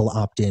people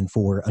opt in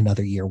for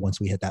another year once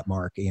we hit that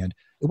mark. And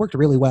it worked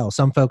really well.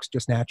 Some folks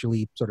just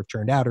naturally sort of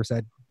churned out or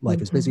said,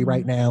 life is busy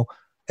right now.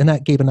 And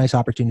that gave a nice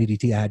opportunity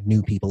to add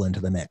new people into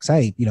the mix.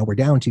 Hey, we're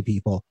down 2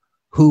 people.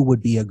 Who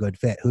would be a good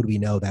fit? Who do we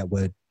know that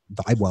would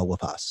vibe well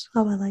with us?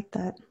 Oh, I like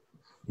that.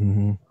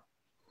 Mm-hmm.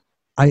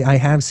 I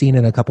have seen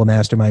in a couple of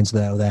masterminds,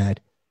 though, that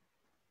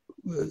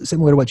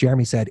similar to what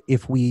Jeremy said,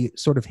 if we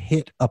sort of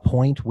hit a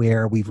point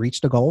where we've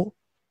reached a goal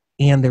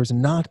and there's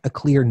not a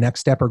clear next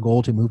step or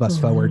goal to move us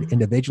forward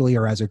individually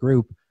or as a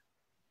group,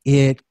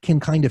 it can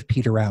kind of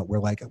peter out. We're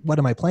like, what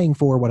am I playing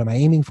for? What am I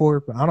aiming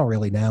for? I don't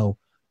really know.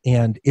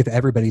 And if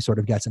everybody sort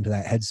of gets into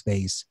that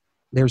headspace,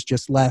 there's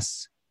just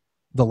less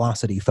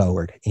velocity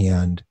forward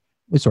and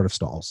it sort of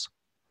stalls.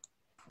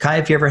 Kai,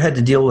 have you ever had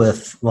to deal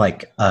with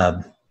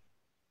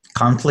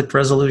conflict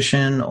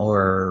resolution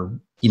or,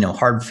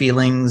 hard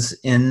feelings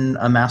in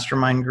a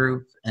mastermind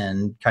group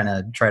and kind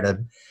of try to,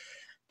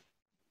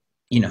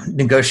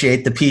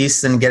 negotiate the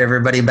peace and get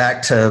everybody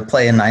back to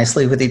playing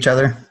nicely with each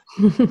other?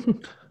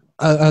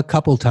 A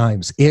couple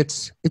times.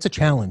 It's a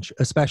challenge,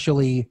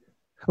 especially,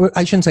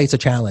 I shouldn't say it's a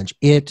challenge.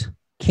 It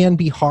can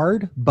be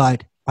hard,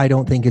 but I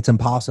don't think it's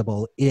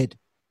impossible. It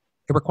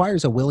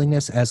requires a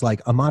willingness as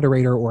like a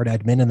moderator or an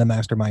admin in the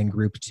mastermind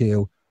group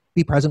to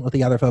be present with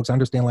the other folks,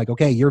 understand like,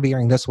 okay, you're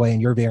veering this way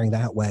and you're veering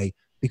that way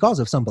because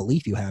of some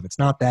belief you have. It's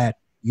not that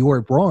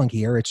you're wrong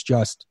here. It's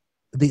just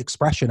the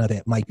expression of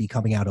it might be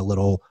coming out a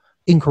little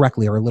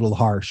incorrectly or a little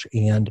harsh.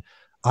 And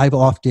I've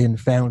often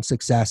found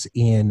success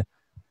in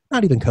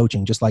not even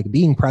coaching, just like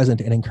being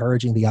present and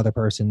encouraging the other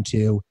person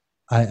to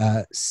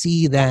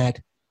see that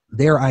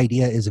their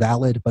idea is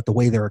valid, but the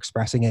way they're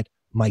expressing it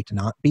might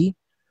not be,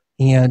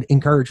 and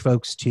encourage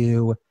folks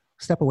to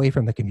step away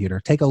from the computer,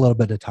 take a little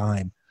bit of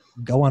time,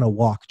 go on a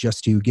walk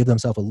just to give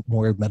themselves a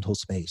more mental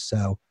space.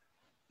 So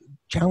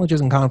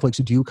challenges and conflicts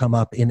do come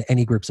up in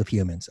any groups of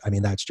humans. I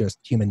mean, that's just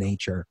human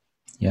nature.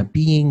 Yep.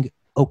 Being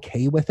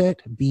okay with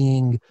it,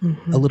 being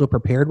a little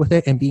prepared with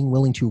it, and being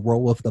willing to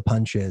roll with the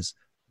punches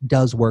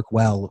does work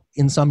well.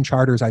 In some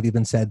charters, I've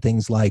even said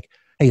things like,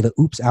 hey, the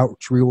oops,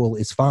 ouch rule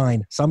is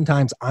fine.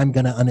 Sometimes I'm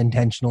going to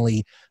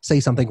unintentionally say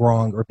something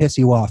wrong or piss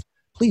you off.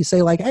 Please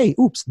say like, hey,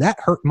 oops, that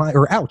hurt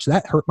or ouch,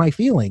 that hurt my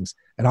feelings.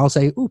 And I'll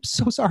say, oops,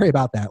 so sorry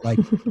about that. Like,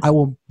 I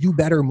will do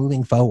better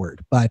moving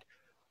forward. But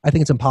I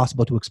think it's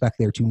impossible to expect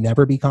there to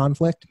never be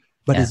conflict,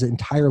 but it's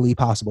entirely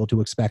possible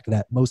to expect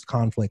that most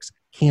conflicts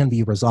can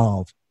be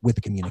resolved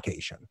with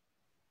communication.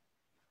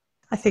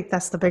 I think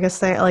that's the biggest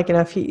thing. Like,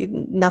 if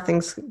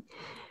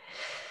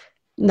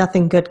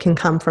nothing good can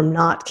come from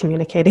not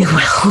communicating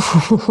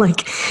well.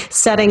 Like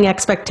setting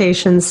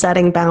expectations,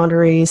 setting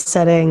boundaries,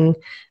 telling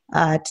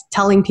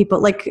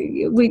people, like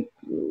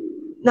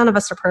none of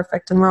us are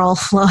perfect and we're all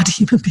flawed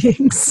human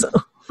beings.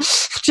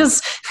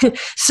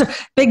 So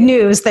big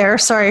news there.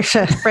 Sorry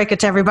to break it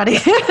to everybody.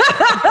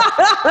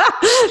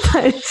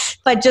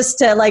 but just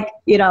to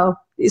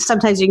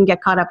sometimes you can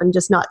get caught up and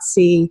just not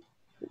see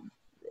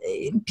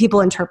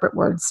people interpret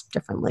words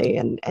differently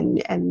and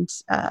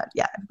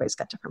everybody's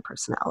got different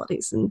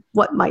personalities, and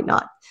what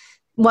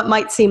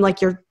might seem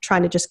like you're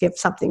trying to just give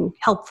something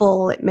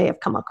helpful, it may have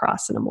come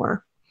across in a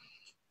more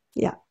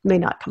may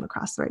not come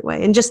across the right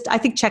way. And just, I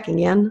think, checking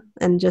in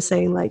and just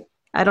saying like,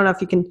 I don't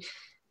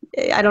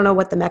know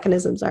what the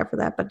mechanisms are for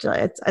that, but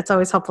it's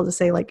always helpful to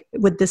say like,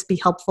 would this be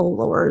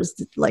helpful, or is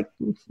it like,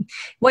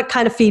 what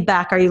kind of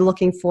feedback are you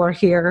looking for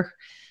here?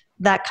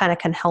 That kind of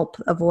can help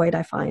avoid,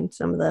 I find,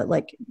 some of the,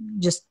 like,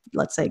 just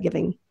let's say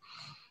giving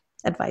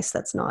advice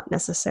that's not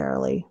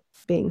necessarily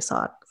being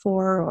sought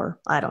for, or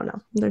I don't know.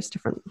 There's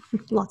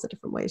lots of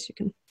different ways you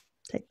can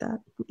take that.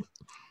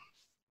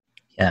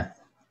 Yeah.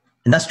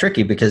 And that's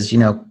tricky because,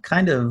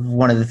 kind of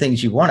one of the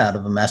things you want out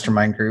of a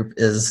mastermind group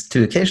is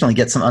to occasionally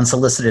get some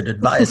unsolicited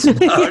advice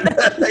about,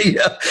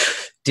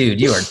 dude,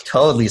 you are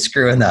totally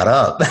screwing that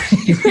up,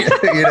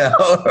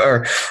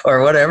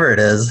 or whatever it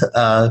is.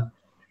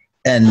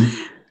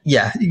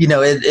 Yeah,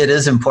 it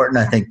is important,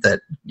 I think,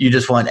 that you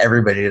just want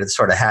everybody to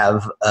sort of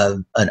have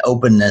an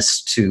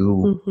openness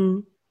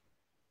to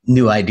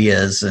new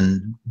ideas,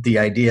 and the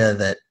idea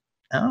that,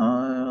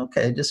 oh,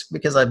 okay, just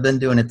because I've been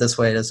doing it this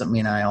way doesn't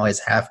mean I always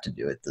have to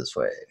do it this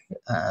way,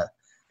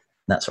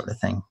 that sort of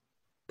thing.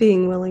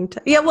 Being willing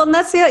to, well, and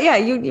that's,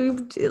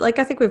 you like,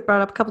 I think we've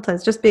brought up a couple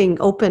times, just being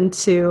open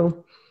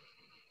to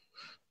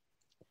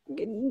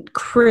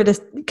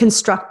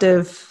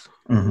constructive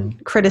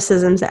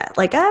criticisms at,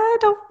 like, I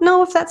don't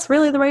know if that's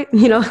really the right,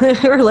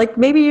 or like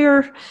maybe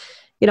you're,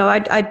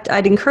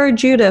 I'd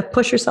encourage you to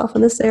push yourself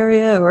in this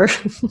area or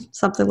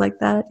something like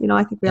that.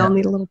 I think we all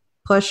need a little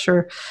push,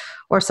 or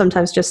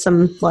sometimes just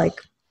some, like,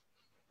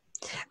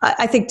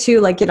 I think too,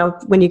 like,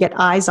 when you get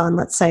eyes on,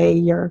 let's say,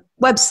 your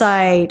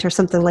website or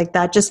something like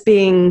that, just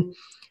being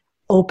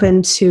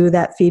open to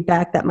that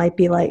feedback that might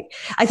be like,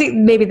 I think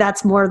maybe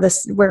that's more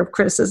this where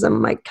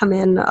criticism might come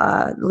in,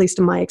 at least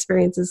in my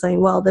experience, is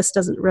saying, well, this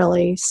doesn't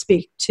really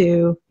speak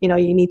to,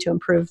 you need to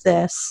improve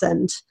this,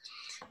 and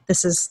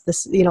this,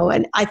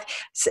 and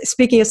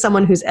speaking as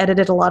someone who's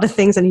edited a lot of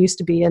things and used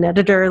to be an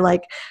editor,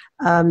 like,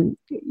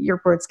 your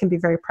words can be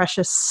very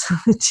precious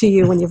to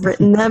you when you've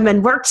written them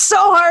and worked so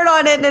hard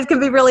on it, and it can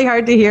be really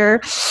hard to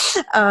hear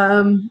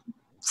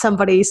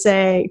somebody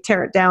say,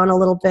 tear it down a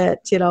little bit,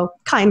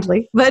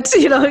 kindly, but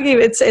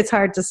it's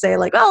hard to say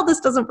like, oh, this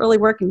doesn't really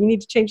work and you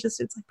need to change this.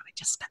 It's like, but I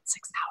just spent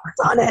 6 hours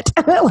on it.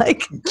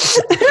 Like,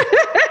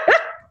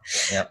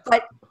 yep.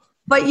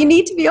 But you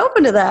need to be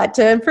open to that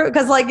to improve,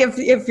 because like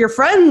if your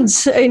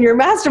friends in your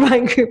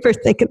mastermind group are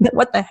thinking that,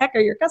 what the heck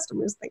are your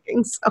customers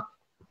thinking? So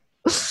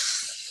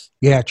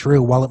yeah,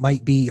 true. While it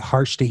might be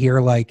harsh to hear,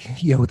 like,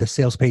 the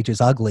sales page is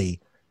ugly,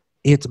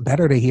 it's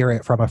better to hear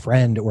it from a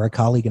friend or a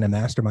colleague in a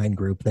mastermind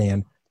group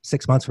than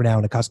 6 months from now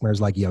and a customer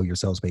is like, yo, your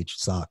sales page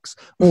sucks.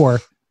 Or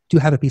to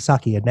have it be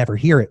sucky and never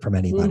hear it from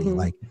anybody.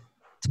 Like,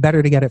 it's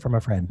better to get it from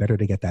a friend, better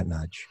to get that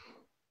nudge.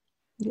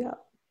 Yeah.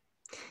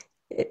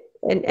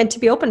 And to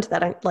be open to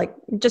that, like,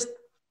 just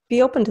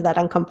be open to that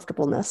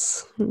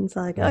uncomfortableness. It's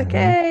like,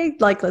 okay,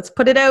 like, let's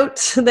put it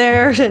out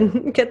there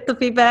and get the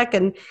feedback,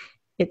 and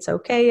it's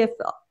okay if,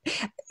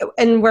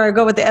 and where I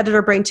go with the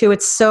editor brain too,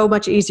 it's so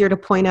much easier to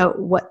point out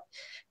what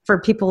for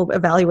people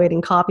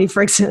evaluating copy,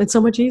 for example, it's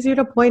so much easier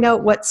to point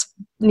out what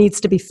needs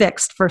to be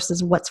fixed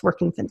versus what's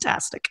working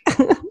fantastic.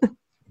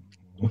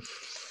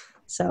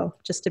 So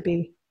just to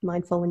be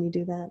mindful when you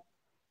do that.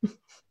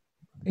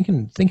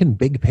 Thinking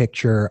big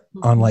picture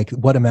on like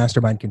what a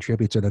mastermind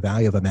contributes or the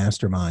value of a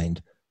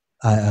mastermind.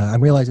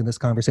 I'm realizing this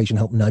conversation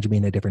helped nudge me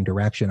in a different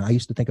direction. I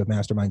used to think of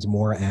masterminds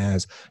more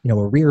as, a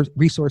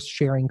resource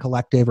sharing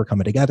collective or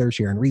coming together,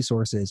 sharing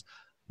resources.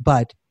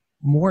 But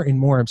more and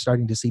more, I'm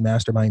starting to see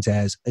masterminds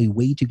as a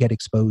way to get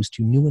exposed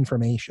to new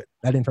information.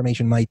 That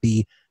information might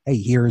be,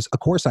 hey, here's a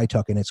course I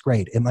took and it's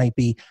great. It might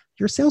be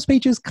your sales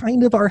pages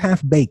kind of are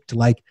half baked.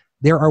 Like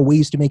there are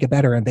ways to make it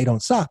better and they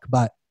don't suck,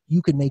 but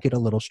you could make it a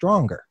little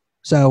stronger.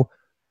 So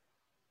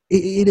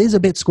it is a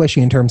bit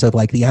squishy in terms of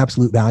like the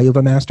absolute value of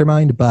a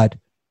mastermind, but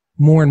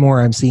more and more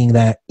I'm seeing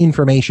that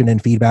information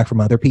and feedback from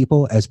other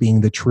people as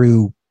being the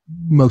true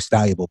most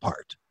valuable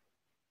part.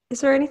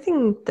 Is there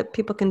anything that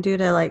people can do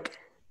to like,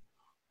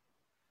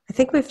 I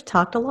think we've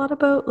talked a lot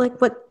about like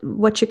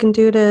what you can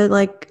do to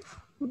like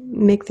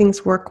make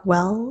things work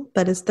well,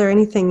 but is there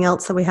anything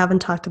else that we haven't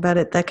talked about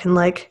it that can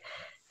like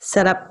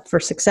set up for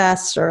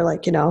success or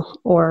like,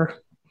 or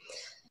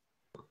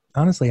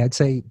honestly, I'd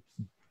say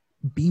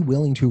be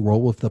willing to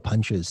roll with the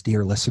punches,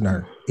 dear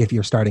listener, if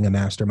you're starting a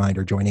mastermind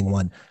or joining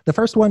one. The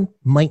first one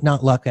might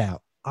not luck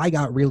out. I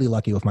got really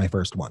lucky with my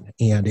first one,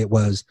 and it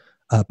was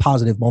a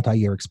positive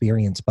multi-year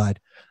experience. But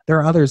there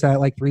are others that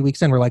like 3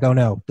 weeks in, were like, oh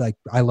no, like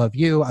I love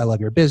you, I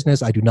love your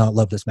business, I do not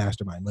love this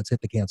mastermind. Let's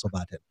hit the cancel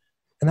button.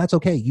 And that's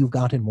okay. You've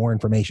gotten more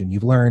information.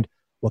 You've learned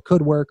what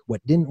could work,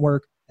 what didn't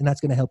work, and that's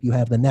going to help you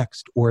have the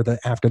next or the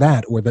after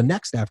that or the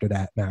next after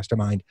that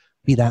mastermind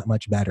be that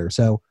much better.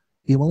 So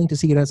be willing to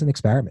see it as an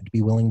experiment.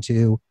 Be willing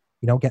to,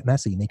 get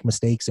messy, make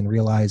mistakes, and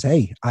realize,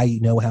 hey, I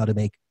know how to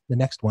make the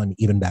next one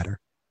even better.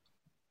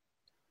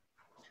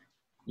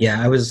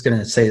 Yeah, I was going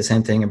to say the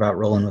same thing about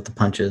rolling with the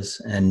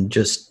punches and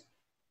just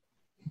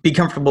be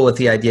comfortable with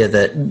the idea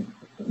that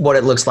what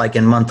it looks like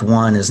in month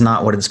 1 is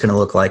not what it's going to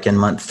look like in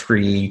month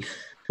 3,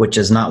 which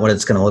is not what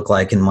it's going to look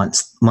like in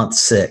month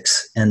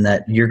 6, and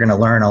that you're going to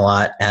learn a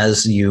lot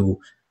as you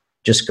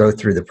just go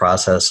through the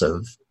process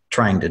of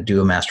trying to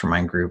do a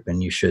mastermind group,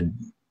 and you should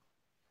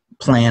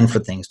plan for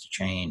things to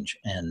change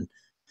and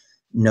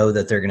know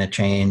that they're going to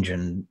change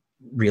and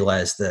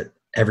realize that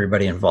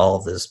everybody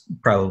involved is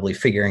probably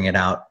figuring it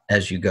out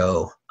as you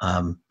go.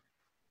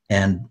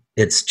 And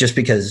it's just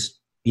because,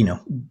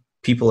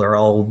 people are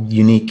all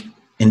unique,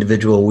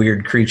 individual,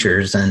 weird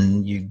creatures,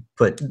 and you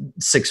put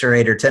 6 or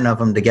 8 or 10 of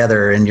them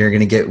together and you're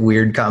going to get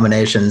weird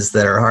combinations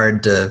that are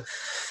hard to,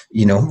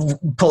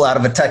 pull out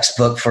of a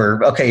textbook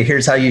for, okay,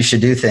 here's how you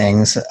should do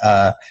things.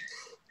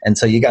 And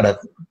so you got to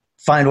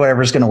find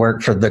whatever's going to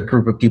work for the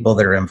group of people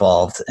that are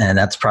involved. And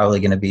that's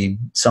probably going to be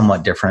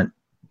somewhat different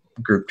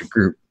group to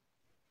group.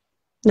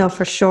 No,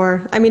 for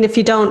sure. I mean, if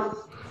you're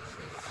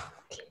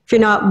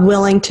not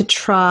willing to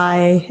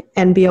try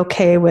and be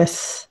okay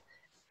with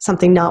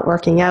something not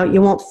working out,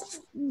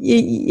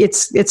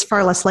 it's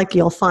far less likely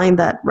you'll find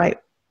that right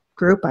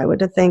group, I would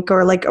think,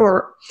 and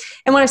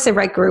when I say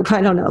right group, I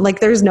don't know,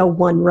 like there's no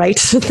one right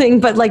thing,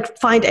 but like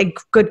find a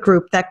good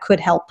group that could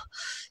help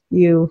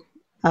you,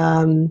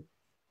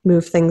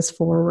 move things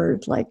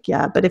forward. Like,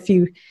 yeah, but if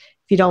you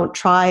don't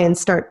try and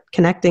start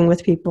connecting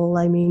with people,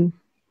 I mean,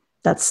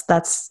 that's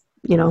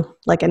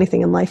like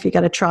anything in life, you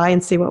got to try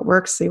and see what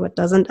works, see what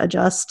doesn't,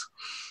 adjust.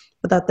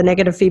 Without the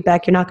negative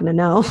feedback, you're not going to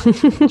know.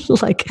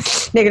 Like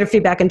negative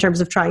feedback in terms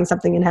of trying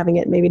something and having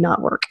it maybe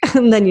not work.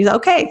 And then you say,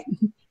 okay,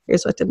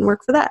 here's what didn't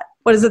work for that.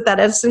 What is it, that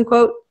Edison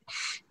quote?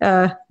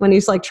 When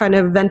he's like trying to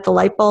invent the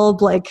light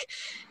bulb, like,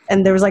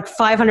 and there was like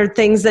 500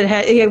 things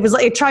that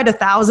he tried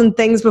 1,000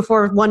 things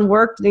before one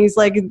worked. And he's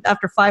like,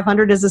 after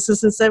 500, his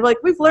assistant said, like,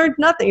 we've learned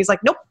nothing. He's like,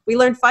 nope, we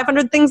learned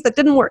 500 things that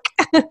didn't work.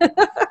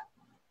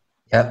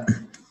 Yep.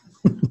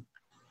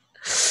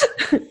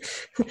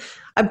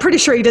 I'm pretty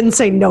sure he didn't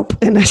say nope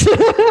in it.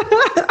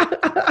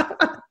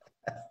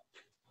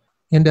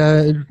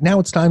 And now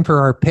it's time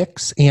for our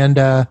picks.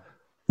 And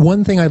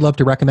one thing I'd love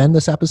to recommend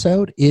this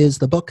episode is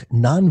the book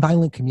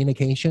Nonviolent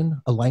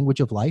Communication, A Language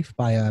of Life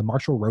by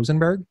Marshall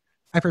Rosenberg.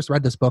 I first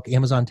read this book,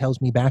 Amazon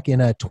tells me, back in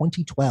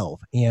 2012,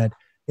 and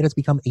it has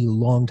become a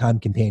longtime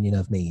companion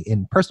of me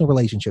in personal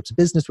relationships,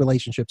 business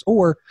relationships,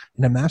 or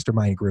in a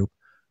mastermind group.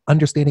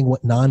 Understanding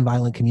what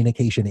nonviolent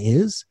communication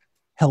is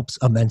helps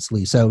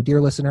immensely. So,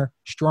 dear listener,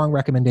 strong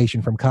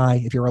recommendation from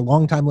Kai. If you're a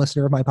longtime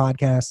listener of my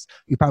podcasts,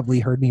 you probably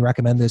heard me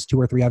recommend this 2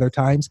 or 3 other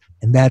times,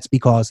 and that's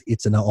because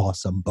it's an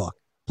awesome book.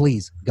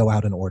 Please go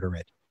out and order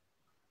it.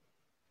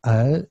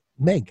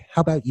 Meg,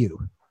 how about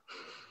you?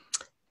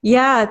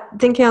 Yeah,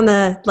 thinking on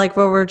what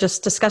we're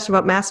just discussing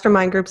about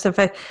mastermind groups,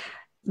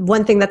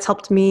 one thing that's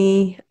helped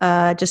me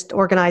just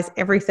organize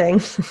everything,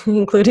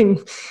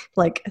 including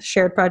like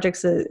shared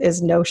projects,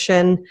 is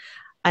Notion.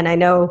 And I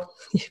know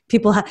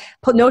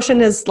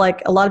Notion is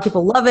like, a lot of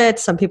people love it.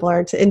 Some people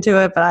aren't into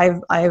it,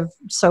 but I've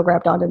so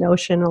grabbed onto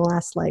Notion in the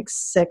last like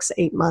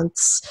 6-8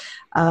 months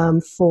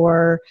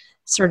for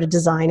sort of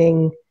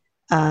designing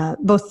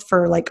both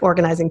for like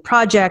organizing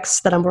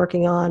projects that I'm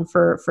working on,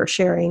 for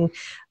sharing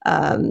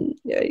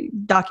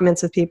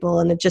documents with people.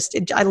 And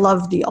I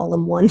love the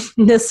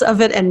all-in-one-ness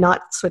of it and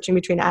not switching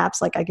between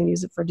apps. Like I can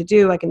use it for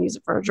to-do, I can use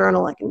it for a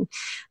journal, I can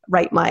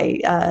write my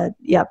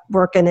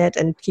work in it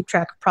and keep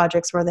track of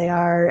projects where they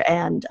are.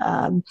 And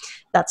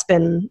that's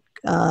been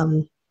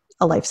a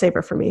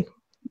lifesaver for me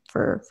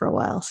for a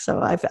while.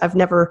 So I've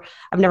never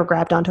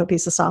grabbed onto a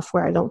piece of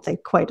software, I don't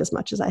think, quite as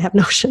much as I have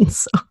Notion.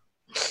 So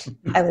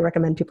highly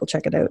recommend people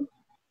check it out.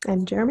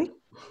 And Jeremy?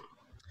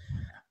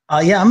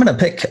 I'm going to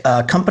pick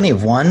Company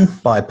of One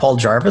by Paul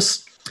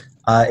Jarvis.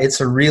 It's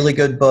a really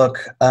good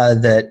book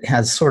that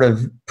has sort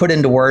of put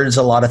into words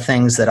a lot of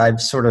things that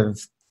I've sort of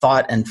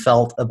thought and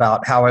felt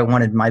about how I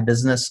wanted my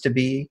business to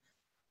be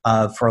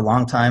for a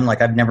long time.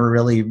 Like I've never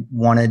really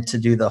wanted to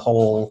do the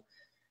whole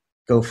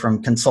go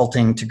from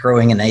consulting to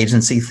growing an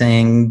agency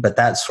thing, but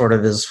that sort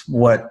of is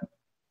what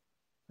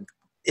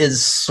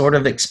is sort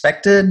of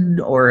expected,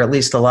 or at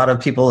least a lot of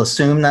people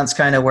assume that's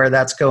kind of where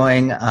that's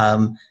going.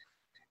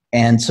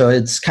 And so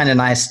it's kind of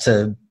nice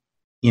to,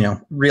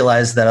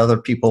 realize that other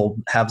people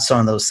have some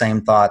of those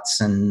same thoughts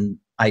and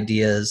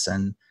ideas.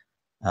 And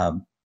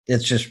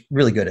it's just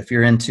really good. If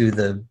you're into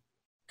the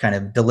kind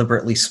of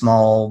deliberately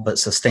small but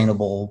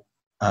sustainable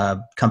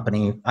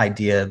company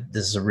idea,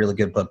 this is a really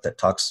good book that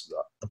talks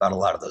about a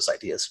lot of those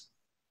ideas.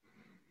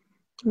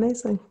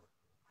 Amazing.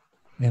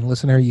 And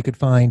listener, you could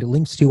find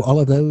links to all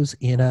of those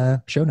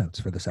in show notes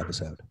for this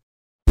episode.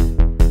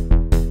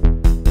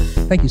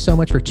 Thank you so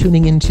much for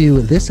tuning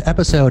into this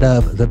episode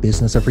of the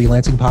Business of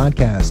Freelancing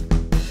podcast.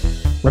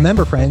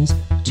 Remember, friends,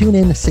 tune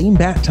in same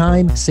bat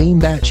time, same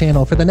bat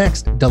channel for the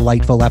next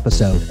delightful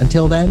episode.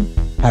 Until then,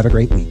 have a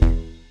great week.